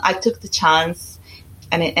 I took the chance,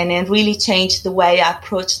 and it really changed the way I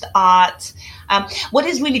approached art. What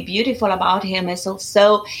is really beautiful about him is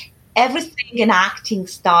also everything in acting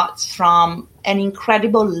starts from an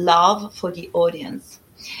incredible love for the audience.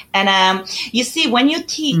 And you see, when you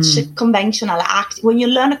teach conventional acting, when you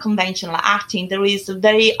learn conventional acting, there is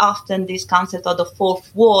very often this concept of the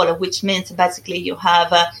fourth wall, which means basically you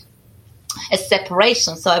have a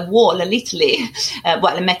separation, so a wall, literally,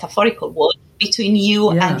 a metaphorical wall between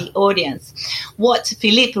you and the audience. What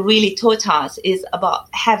Philippe really taught us is about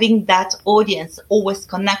having that audience always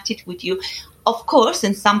connected with you. Of course,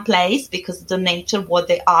 in some plays, because of the nature of what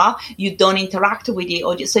they are, you don't interact with the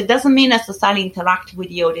audience. So it doesn't mean necessarily interact with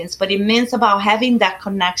the audience, but it means about having that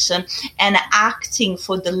connection and acting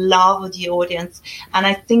for the love of the audience. And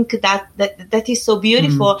I think that is so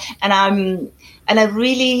beautiful. And I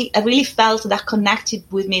really felt that connected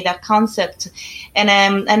with me, that concept. And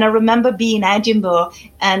I remember being in Edinburgh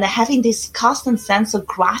and having this constant sense of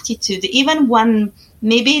gratitude, even when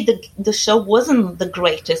maybe the show wasn't the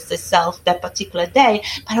greatest itself that particular day,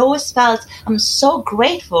 but I always felt I'm so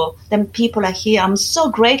grateful that people are here. I'm so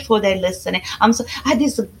grateful they're listening. I had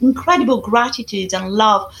this incredible gratitude and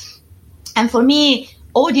love. And for me,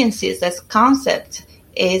 audiences as concept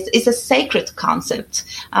is a sacred concept.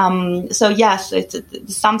 So yes,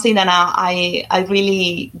 it's something that I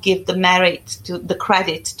really give the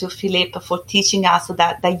credit to Philippe for teaching us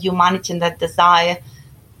that humanity and that desire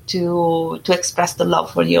to express the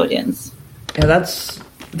love for the audience. Yeah,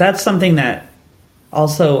 that's something that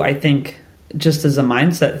also I think just as a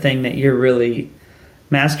mindset thing that you're really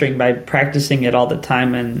mastering by practicing it all the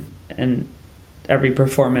time and every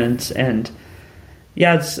performance. And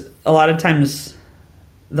yeah, it's a lot of times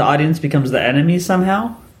the audience becomes the enemy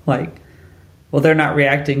somehow. Like, well, they're not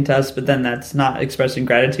reacting to us, but then that's not expressing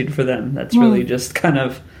gratitude for them. That's really just kind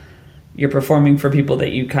of, you're performing for people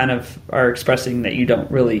that you kind of are expressing that you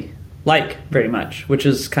don't really like very much, which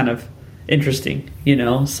is kind of interesting, you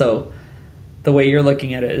know? So the way you're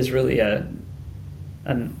looking at it is really a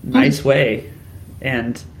nice way.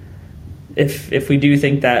 And if we do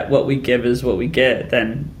think that what we give is what we get,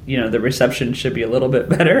 then, you know, the reception should be a little bit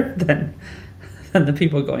better than the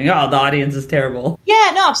people going, oh, the audience is terrible.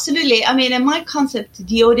 Yeah, no, absolutely. I mean, in my concept,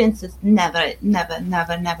 the audience is never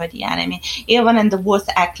the enemy. Even in the worst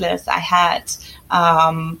hecklers I had,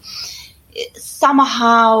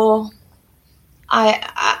 somehow,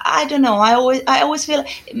 I don't know. I always feel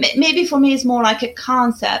maybe for me it's more like a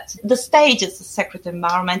concept. The stage is a sacred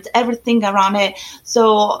environment, everything around it.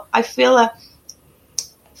 So I feel.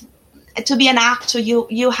 To be an actor,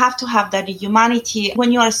 you have to have that humanity.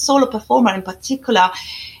 When you're a solo performer in particular,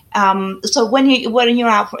 so when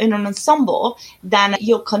you're in an ensemble, then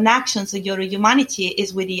your connection, so your humanity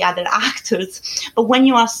is with the other actors. But when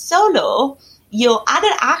you are solo, your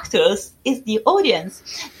other actors is the audience.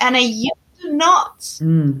 And you do not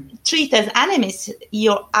treat as enemies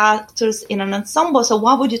your actors in an ensemble. So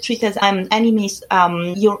why would you treat as enemies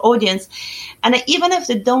your audience? And even if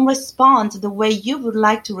they don't respond the way you would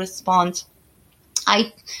like to respond,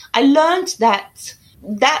 I learned that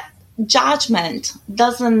judgment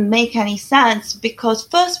doesn't make any sense, because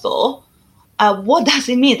first of all, what does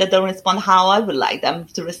it mean that they don't respond how I would like them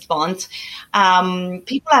to respond?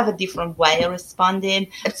 People have a different way of responding.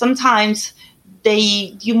 And sometimes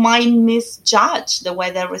you might misjudge the way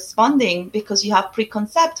they're responding because you have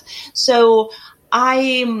preconcept. So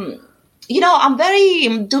I'm very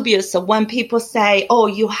dubious of when people say, oh,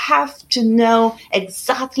 you have to know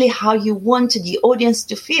exactly how you want the audience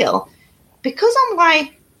to feel. Because I'm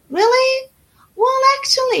like, really? Well,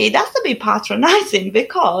 actually, that's a bit patronizing,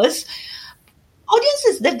 because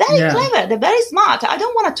audiences, they're very clever, they're very smart. I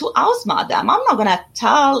don't want to outsmart them. I'm not going to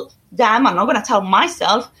tell them, I'm not going to tell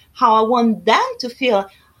myself how I want them to feel.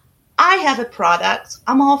 I have a product.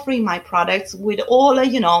 I'm offering my products with all,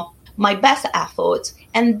 my best effort.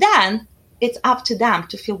 And then it's up to them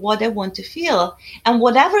to feel what they want to feel. And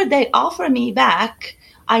whatever they offer me back,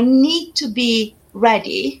 I need to be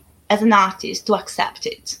ready as an artist to accept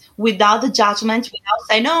it. without the judgment, without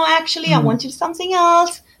saying, no, actually, I want you something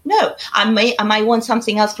else. No, I might want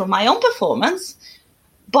something else from my own performance,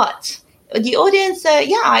 but the audience,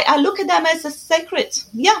 I look at them as a sacred.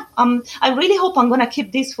 Yeah, I really hope I'm going to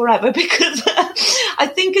keep this forever, because I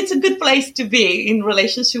think it's a good place to be in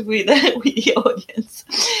relationship with the audience.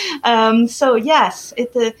 So yes,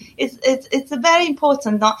 it's a very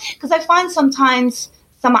important, because I find sometimes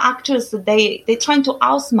some actors, they're trying to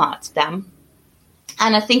outsmart them.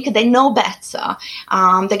 And I think they know better.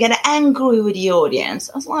 They get angry with the audience.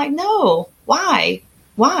 I was like, no, why?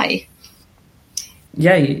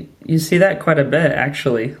 Yeah, you see that quite a bit,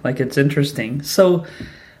 actually. Like, it's interesting. So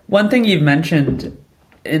one thing you've mentioned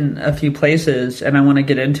in a few places, and I want to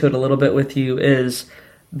get into it a little bit with you, is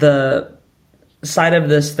the side of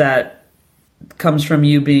this that comes from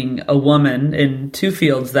you being a woman in two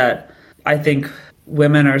fields that I think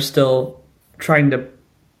women are still trying to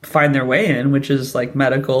find their way in, which is like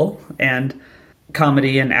medical and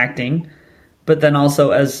comedy and acting. But then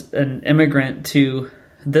also as an immigrant to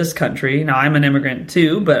this country. Now, I'm an immigrant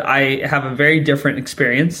too, but I have a very different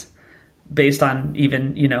experience based on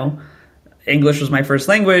even, English was my first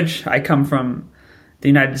language. I come from the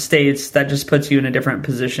United States. That just puts you in a different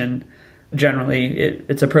position. Generally,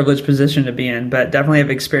 it's a privileged position to be in, but definitely have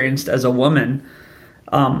experienced as a woman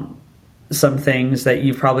some things that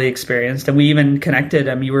you've probably experienced. And we even connected.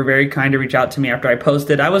 You were very kind to reach out to me after I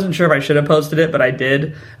posted. I wasn't sure if I should have posted it, but I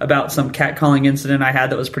did, about some catcalling incident I had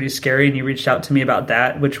that was pretty scary. And you reached out to me about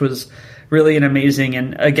that, which was really an amazing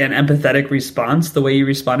and, again, empathetic response. The way you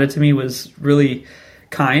responded to me was really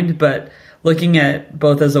kind. But looking at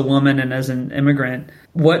both as a woman and as an immigrant,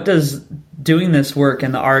 what does doing this work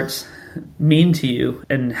in the arts mean to you,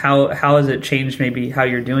 and how has it changed maybe how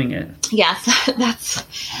you're doing it? Yes,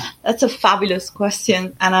 that's a fabulous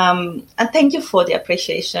question, and thank you for the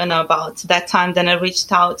appreciation about that time that I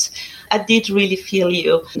reached out. I did really feel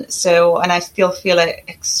you, and I still feel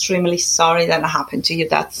extremely sorry that it happened to you.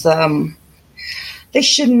 That's they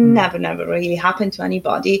should never really happen to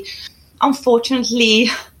anybody. Unfortunately,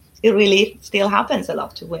 it really still happens a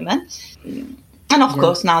lot to women. And of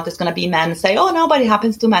course, now there's going to be men say, oh, nobody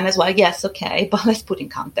happens to men as well. Yes, okay, but let's put in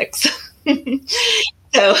context.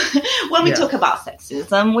 So when we talk about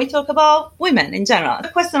sexism, we talk about women in general. The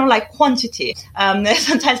question of like quantity.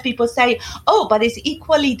 Sometimes people say, oh, but it's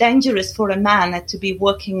equally dangerous for a man to be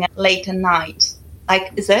working late at night.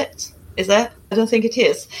 Like, is it? I don't think it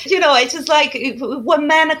is. It's just like when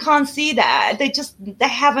men can't see that, they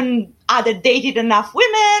haven't either dated enough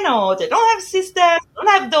women, or they don't have sisters, don't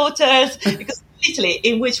have daughters, because literally,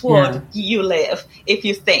 in which world do you live if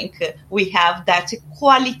you think we have that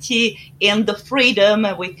equality in the freedom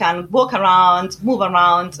and we can walk around, move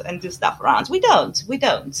around, and do stuff around? We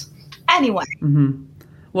don't. Anyway. Mm-hmm.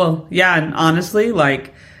 Well, yeah, and honestly,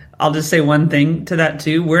 like, I'll just say one thing to that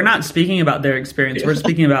too. We're not speaking about their experience. We're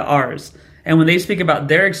speaking about ours. And when they speak about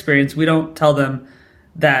their experience, we don't tell them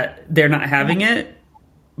that they're not having it.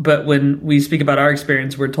 But when we speak about our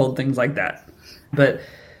experience, we're told things like that. But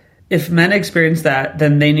if men experience that,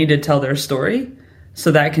 then they need to tell their story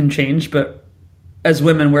so that can change. But as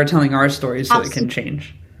women, we're telling our story so it can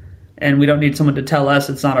change. And we don't need someone to tell us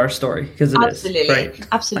it's not our story, because it is. Right?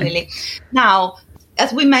 Absolutely. Now,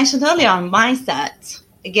 as we mentioned earlier on mindset,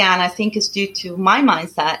 again, I think it's due to my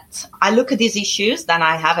mindset. I look at these issues that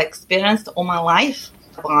I have experienced all my life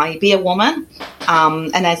by being a woman.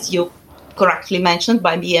 And as you correctly mentioned,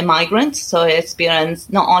 by being a migrant. So I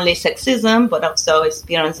experienced not only sexism, but also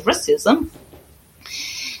experienced racism.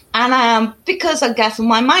 And because I guess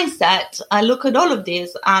my mindset, I look at all of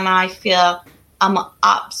this and I feel I'm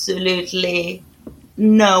absolutely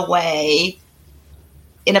no way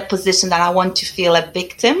in a position that I want to feel a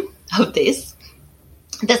victim of this.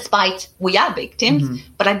 Despite we are victims,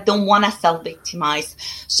 but I don't want to self-victimize.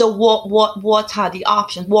 So what are the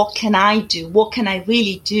options? What can I do? What can I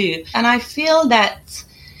really do? And I feel that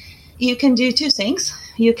you can do two things.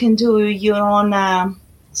 You can do your own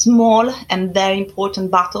small and very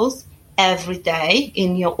important battles every day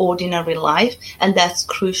in your ordinary life, and that's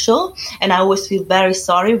crucial. And I always feel very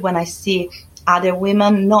sorry when I see other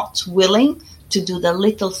women not willing to do the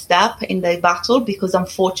little step in their battle, because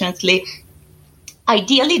unfortunately,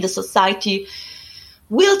 ideally, the society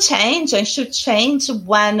will change and should change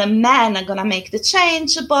when men are going to make the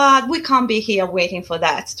change, but we can't be here waiting for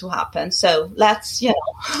that to happen. So let's,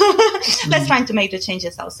 let's try to make the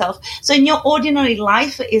changes ourselves. So in your ordinary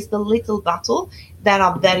life is the little battle that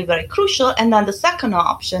are very, very crucial. And then the second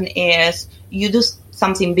option is you do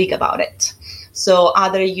something big about it. So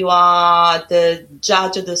either you are the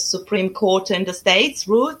judge of the Supreme Court in the States,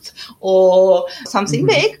 Ruth, or something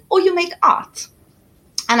big, or you make art.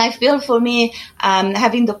 And I feel for me,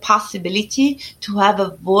 having the possibility to have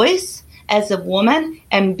a voice as a woman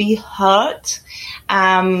and be heard,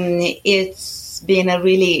 it's been a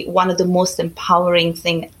really one of the most empowering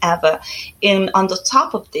thing ever. And on the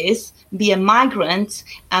top of this, be a migrant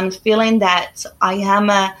and feeling that I am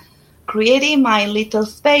creating my little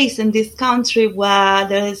space in this country where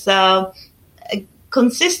there's a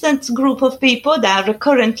consistent group of people that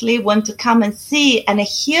recurrently want to come and see and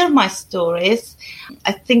hear my stories.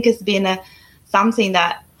 I think it's been something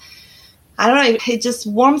that, I don't know, it just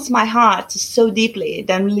warms my heart so deeply,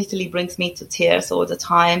 that literally brings me to tears all the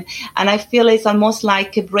time. And I feel it's almost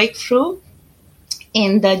like a breakthrough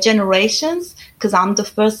in the generations, because I'm the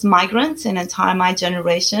first migrant in entire my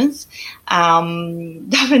generations,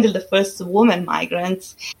 definitely the first woman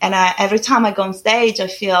migrant. And every time I go on stage, I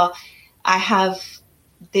feel I have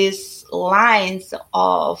these lines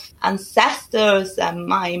of ancestors and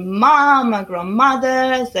my mom, my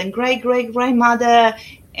grandmothers and great-great-grandmother,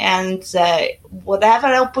 and whatever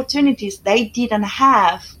opportunities they didn't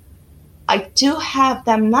have, I do have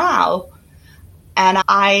them now. And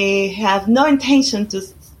I have no intention to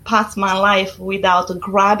pass my life without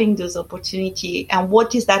grabbing those opportunities. And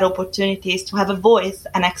what is that opportunity? Is to have a voice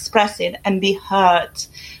and express it and be heard.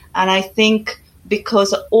 And I think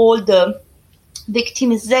because all the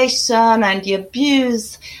victimization and the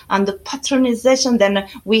abuse and the patronization then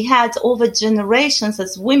we had over generations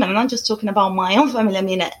as women, I'm not just talking about my own family, I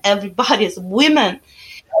mean everybody as women.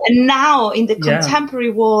 And now in the contemporary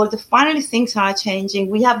world, finally things are changing.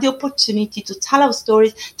 We have the opportunity to tell our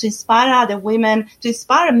stories, to inspire other women, to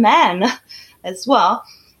inspire men as well.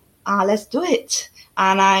 Let's do it.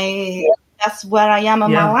 And that's where I am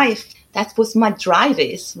in my life. That was my drive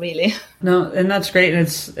is really. No, and that's great. And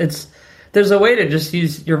it's there's a way to just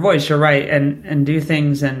use your voice, you're right, and do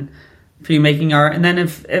things, and for you making art. And then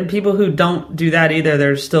and people who don't do that either,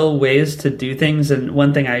 there's still ways to do things. And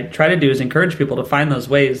one thing I try to do is encourage people to find those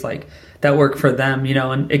ways like that work for them, you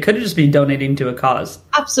know, and it could just be donating to a cause.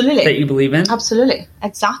 Absolutely. That you believe in. Absolutely.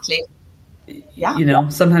 Exactly. Yeah. You know,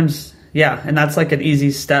 sometimes, and that's like an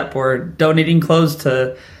easy step, or donating clothes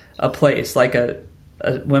to a place like a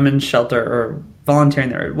women's shelter or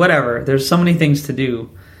volunteering there, or whatever. There's so many things to do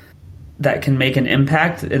that can make an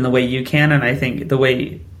impact in the way you can. And I think the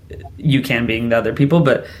way you can, being the other people,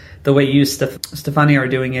 but the way you, Stefania, are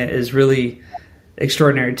doing it is really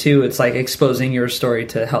extraordinary too. It's like exposing your story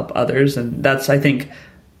to help others. And that's, I think,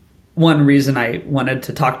 one reason I wanted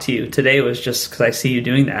to talk to you today was just because I see you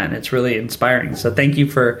doing that, and it's really inspiring. So thank you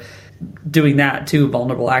for doing that too,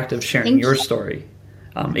 vulnerable act of sharing your story.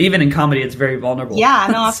 Even in comedy, it's very vulnerable. Yeah,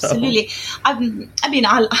 no, absolutely. I mean,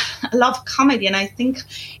 I love comedy, and I think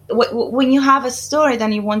when you have a story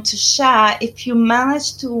that you want to share, if you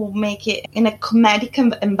manage to make it in a comedic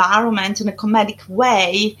environment, in a comedic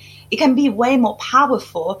way, it can be way more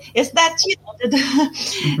powerful. Is that, you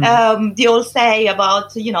know, the old say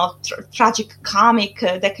about, you know, tragic comic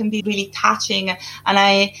that can be really touching,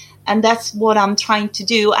 and that's what I'm trying to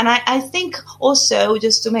do. And I think also,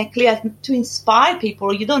 just to make clear, to inspire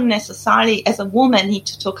people, you don't necessarily, as a woman, need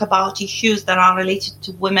to talk about issues that are related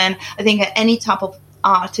to women. I think any type of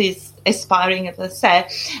art is inspiring, as I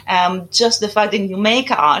said. Just the fact that you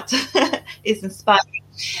make art is inspiring.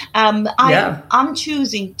 I'm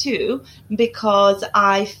choosing to, because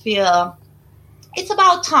I feel it's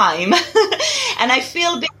about time. And I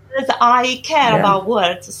feel because I care about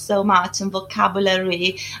words so much and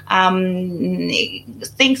vocabulary,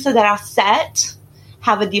 things that are said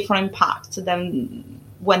have a different impact than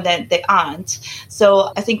when they aren't.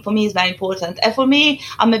 So I think for me it's very important. And for me,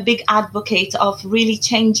 I'm a big advocate of really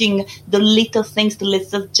changing the little things, the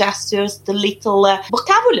little gestures, the little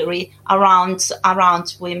vocabulary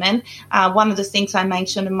around women. One of the things I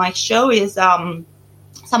mentioned in my show is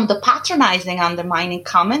some of the patronizing, undermining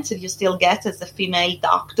comments that you still get as a female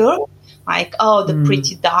doctor, like, oh, the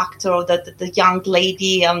pretty doctor, or the young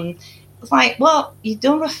lady. It's like, well, you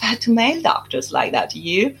don't refer to male doctors like that, do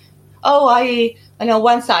you? Oh, I know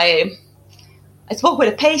once I spoke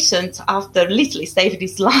with a patient after literally saved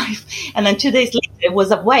his life, and then 2 days later it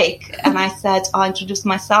was awake, and I said, I introduced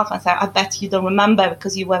myself, and I said, I bet you don't remember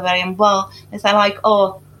because you were very unwell. And I like,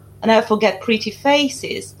 oh, I never forget pretty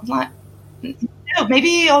faces. I'm like, no, maybe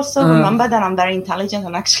you also remember that I'm very intelligent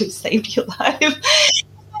and actually saved your life.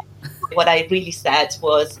 What I really said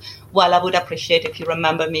was, well, I would appreciate if you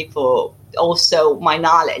remember me for also my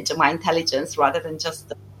knowledge and my intelligence rather than just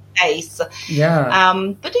the face. Yeah.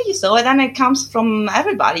 But you saw it, and it comes from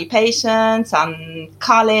everybody, patients and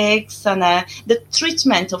colleagues, and the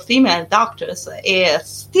treatment of female doctors is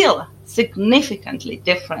still significantly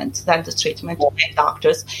different than the treatment by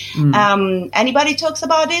doctors. Anybody talks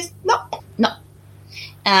about this? No.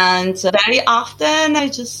 And very often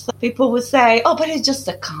people would say, oh, but it's just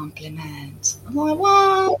a compliment. I'm like,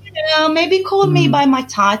 well, maybe call me by my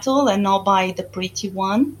title and not by the pretty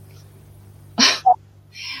one.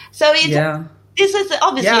 So this is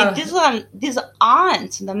obviously, these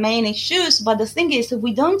aren't the main issues, but the thing is, if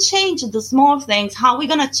we don't change the small things, how are we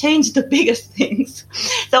going to change the biggest things?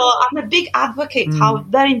 So I'm a big advocate how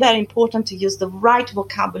very, very important to use the right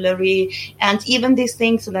vocabulary, and even these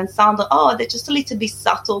things then sound, they're just a little bit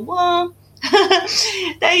subtle. Well,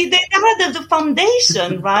 they are the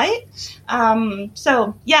foundation, right?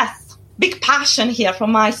 So yes, big passion here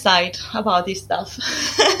from my side about this stuff.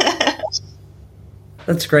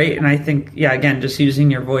 That's great. And I think, again, just using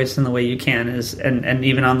your voice in the way you can is, and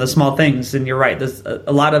even on the small things. And you're right. There's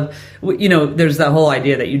a lot of, there's that whole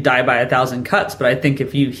idea that you die by 1,000 cuts. But I think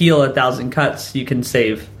if you heal 1,000 cuts, you can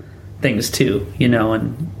save things too,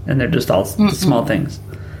 and they're just all small things.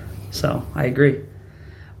 So I agree.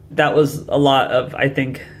 That was a lot of, I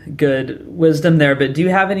think, good wisdom there. But do you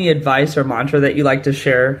have any advice or mantra that you like to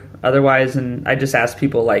share otherwise? And I just ask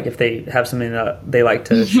people, like, if they have something that they like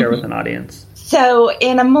to share with an audience. So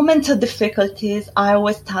in a moment of difficulties, I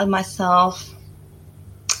always tell myself,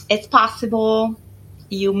 it's possible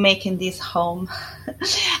you making this home.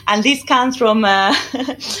 And this comes from a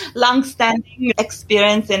long-standing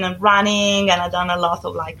experience in running, and I've done a lot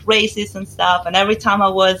of races and stuff. And every time I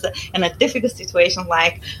was in a difficult situation,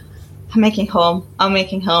 I'm making home,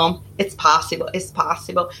 it's possible.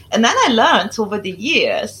 And then I learned over the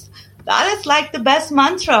years that is the best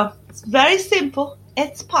mantra. It's very simple.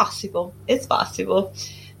 It's possible.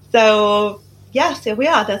 So, yes, here we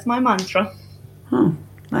are. That's my mantra.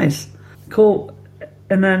 Nice. Cool.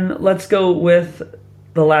 And then let's go with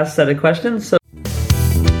the last set of questions. So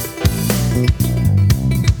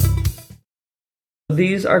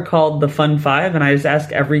these are called the Fun 5, and I just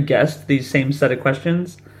ask every guest these same set of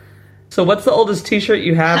questions. So what's the oldest T-shirt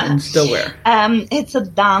you have and still wear? It's a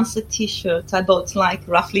dance T-shirt I bought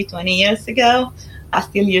roughly 20 years ago. I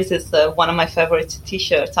still use it as one of my favorite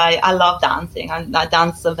T-shirts. I love dancing. I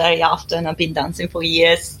dance very often. I've been dancing for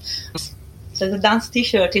years. So the dance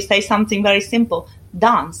T-shirt, it says something very simple: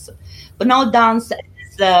 dance, but not dance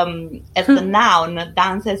as the noun,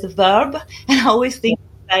 dance as a verb. And I always think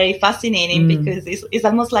it's very fascinating because it's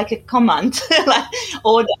almost like a command,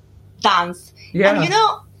 or dance. Yeah. And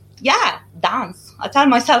dance. I tell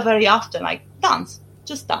myself very often, dance,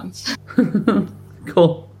 just dance.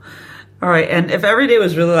 Cool. All right. And if every day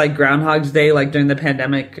was really like Groundhog's Day, during the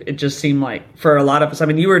pandemic, it just seemed like for a lot of us, I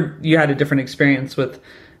mean, you had a different experience with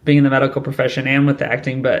being in the medical profession and with the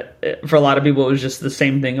acting, but for a lot of people, it was just the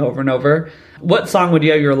same thing over and over. What song would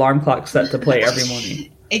you have your alarm clock set to play every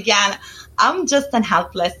morning? Again, I'm just an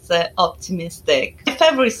helpless optimistic. My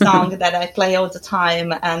favorite song that I play all the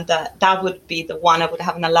time, and that would be the one I would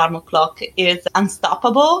have an alarm clock, is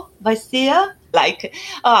Unstoppable by Sia.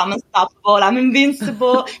 I'm unstoppable, I'm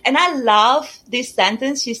invincible. And I love this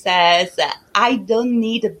sentence. She says, I don't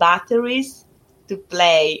need batteries to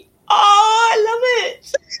play. Oh, I love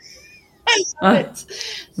it. I love it.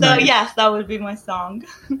 So nice. Yes, that would be my song.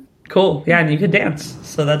 Cool. Yeah, and you could dance.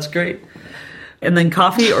 So that's great. And then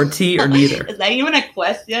coffee or tea or neither? Is that even a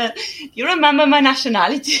question? Do you remember my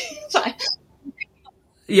nationality?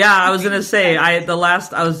 Yeah, I was going to say,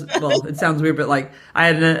 it sounds weird, but I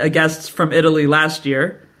had a guest from Italy last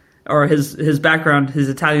year, or his background, his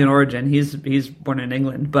Italian origin. He's born in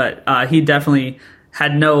England, but he definitely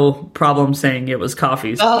had no problem saying it was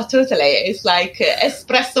coffee. Oh, totally. It's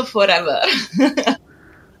espresso forever.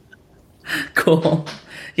 Cool.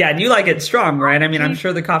 Yeah, and you like it strong, right? I mean, I'm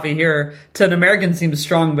sure the coffee here to an American seems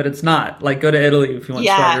strong, but it's not. Go to Italy if you want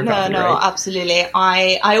stronger coffee, right? Absolutely.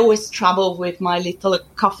 I always travel with my little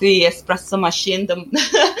coffee espresso machine.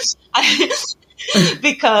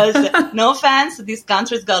 Because, no offense, this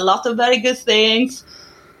country's got a lot of very good things,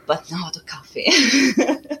 but not the coffee.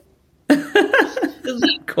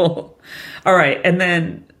 Cool. All right, and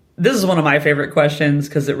then this is one of my favorite questions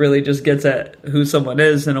because it really just gets at who someone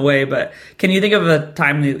is in a way. But can you think of a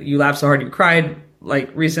time that you laughed so hard you cried,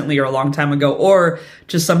 recently or a long time ago, or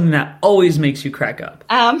just something that always makes you crack up?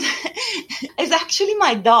 It's actually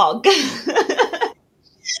my dog.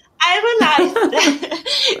 I realized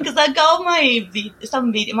because I got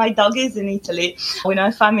some video. My dog is in Italy with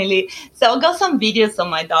my family, so I got some videos of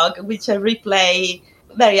my dog which I replay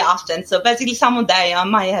very often. So basically, some of them I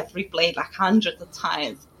might have replayed hundreds of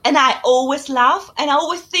times. And I always laugh, and I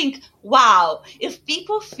always think, wow, if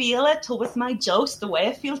people feel it towards my jokes the way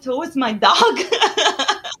I feel towards my dog,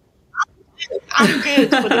 I'm good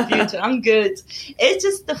for the future. I'm good. It's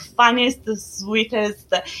just the funniest, the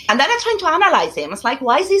sweetest. And then I'm trying to analyze him. It's like,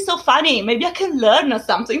 why is he so funny? Maybe I can learn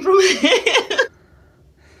something from him.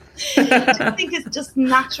 I think he's just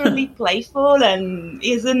naturally playful and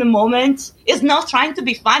is in the moment. Is not trying to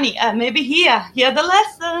be funny. Maybe hear the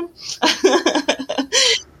lesson.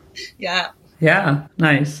 Yeah.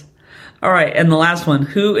 Nice. All right, and the last one,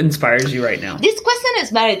 who inspires you right now? This question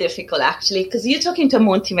is very difficult, actually, because you're talking to a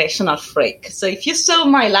motivational freak. So if you saw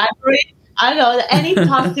my library, I know any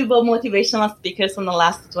possible motivational speakers from the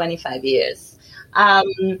last 25 years.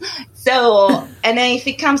 And then if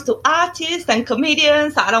it comes to artists and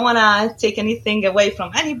comedians, I don't want to take anything away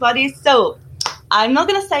from anybody. So I'm not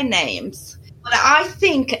going to say names. But I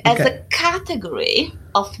think as a category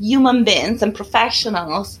of human beings and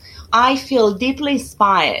professionals, I feel deeply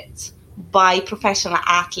inspired by professional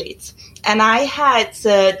athletes. And I had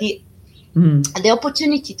the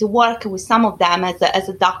opportunity to work with some of them as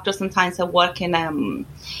a doctor. Sometimes I work in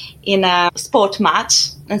a sport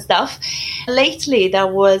match and stuff. Lately, there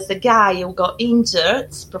was a guy who got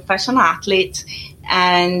injured, professional athlete,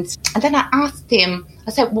 and then I asked him,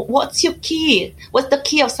 I said, what's your key? What's the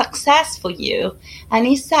key of success for you? And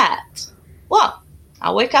he said, well,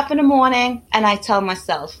 I wake up in the morning and I tell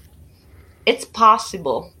myself, it's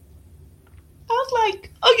possible. I was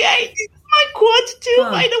like, okay, this is my quote too,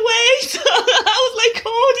 by the way. So I was like,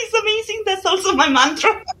 oh, this is amazing. That's also my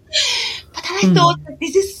mantra. But then I thought that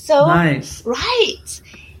this is so nice. Right.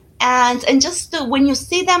 And just when you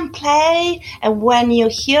see them play and when you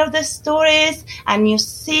hear the stories and you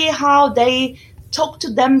see how they talk to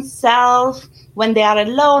themselves when they are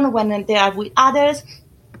alone, when they are with others,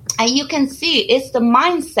 and you can see it's the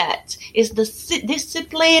mindset, it's the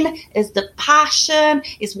discipline, it's the passion,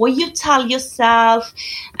 it's what you tell yourself.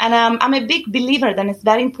 And I'm a big believer that it's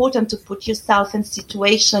very important to put yourself in a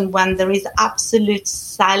situation when there is absolute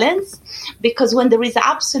silence, because when there is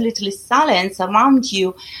absolutely silence around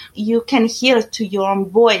you, you can hear to your own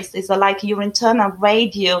voice. It's like your internal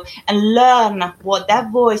radio and learn what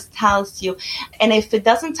that voice tells you. And if it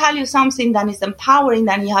doesn't tell you something that is empowering,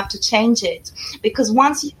 then you have to change it. Because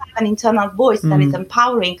once you have an internal voice that is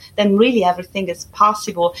empowering, then really everything is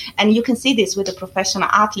possible. And you can see this with the professional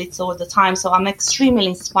athletes all the time. So I'm extremely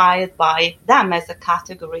inspired by them as a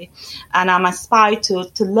category. And I'm inspired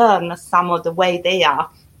to learn some of the way they are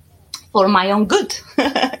for my own good.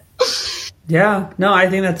 Yeah, no, I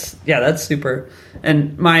think that's super.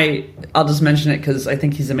 And I'll just mention it because I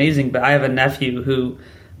think he's amazing, but I have a nephew who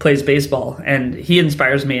plays baseball and he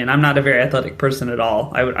inspires me, and I'm not a very athletic person at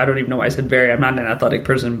all. I don't even know why I said very. I'm not an athletic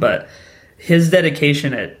person, but his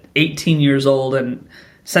dedication at 18 years old and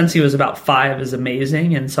since he was about 5 is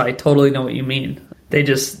amazing. And so I totally know what you mean. They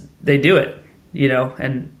do it,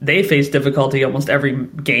 and they face difficulty almost every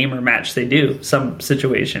game or match they do, some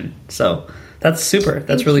situation. So that's super.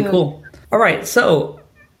 That's really cool. All right. So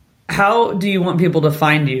how do you want people to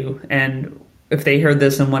find you? And if they heard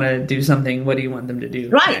this and want to do something, what do you want them to do?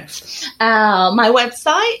 Right. Next? My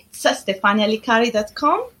website,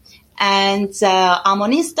 stefanialicari.com. And I'm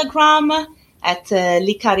on Instagram at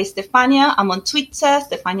Licari Stefania. I'm on Twitter,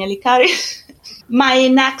 Stefania Licari. My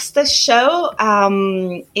next show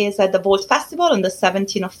is at the Vault Festival on the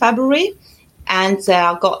 17th of February. And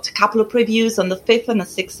I've got a couple of previews on the 5th and the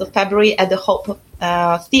 6th of February at the Hope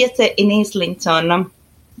Theatre in Islington.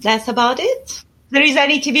 That's about it. There is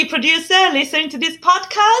any TV producer listening to this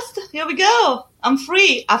podcast? Here we go. I'm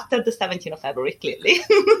free after the 17th of February, clearly.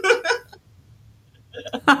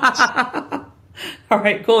 All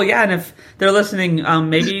right, cool. Yeah, and if they're listening,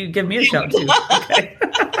 maybe give me a shout too. Okay.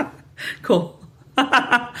 Cool.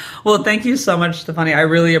 Well, thank you so much, Stefania. I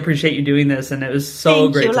really appreciate you doing this, and it was so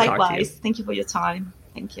great to talk to you. Thank you for your time.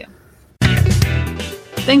 Thank you.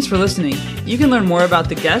 Thanks for listening. You can learn more about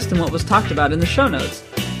the guest and what was talked about in the show notes.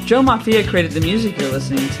 Joe Maffia created the music you're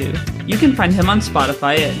listening to. You can find him on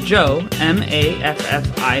Spotify at Joe,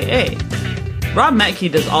 Maffia. Rob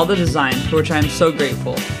Metke does all the design, for which I am so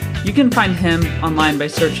grateful. You can find him online by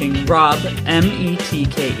searching Rob,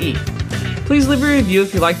 Metke. Please leave a review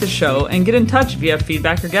if you like the show, and get in touch if you have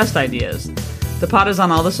feedback or guest ideas. The pod is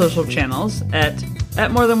on all the social channels at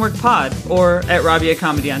More Than Work Pod or at Rabia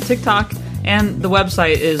Comedy on TikTok, and the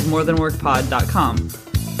website is morethanworkpod.com.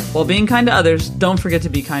 While being kind to others, don't forget to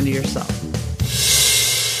be kind to yourself.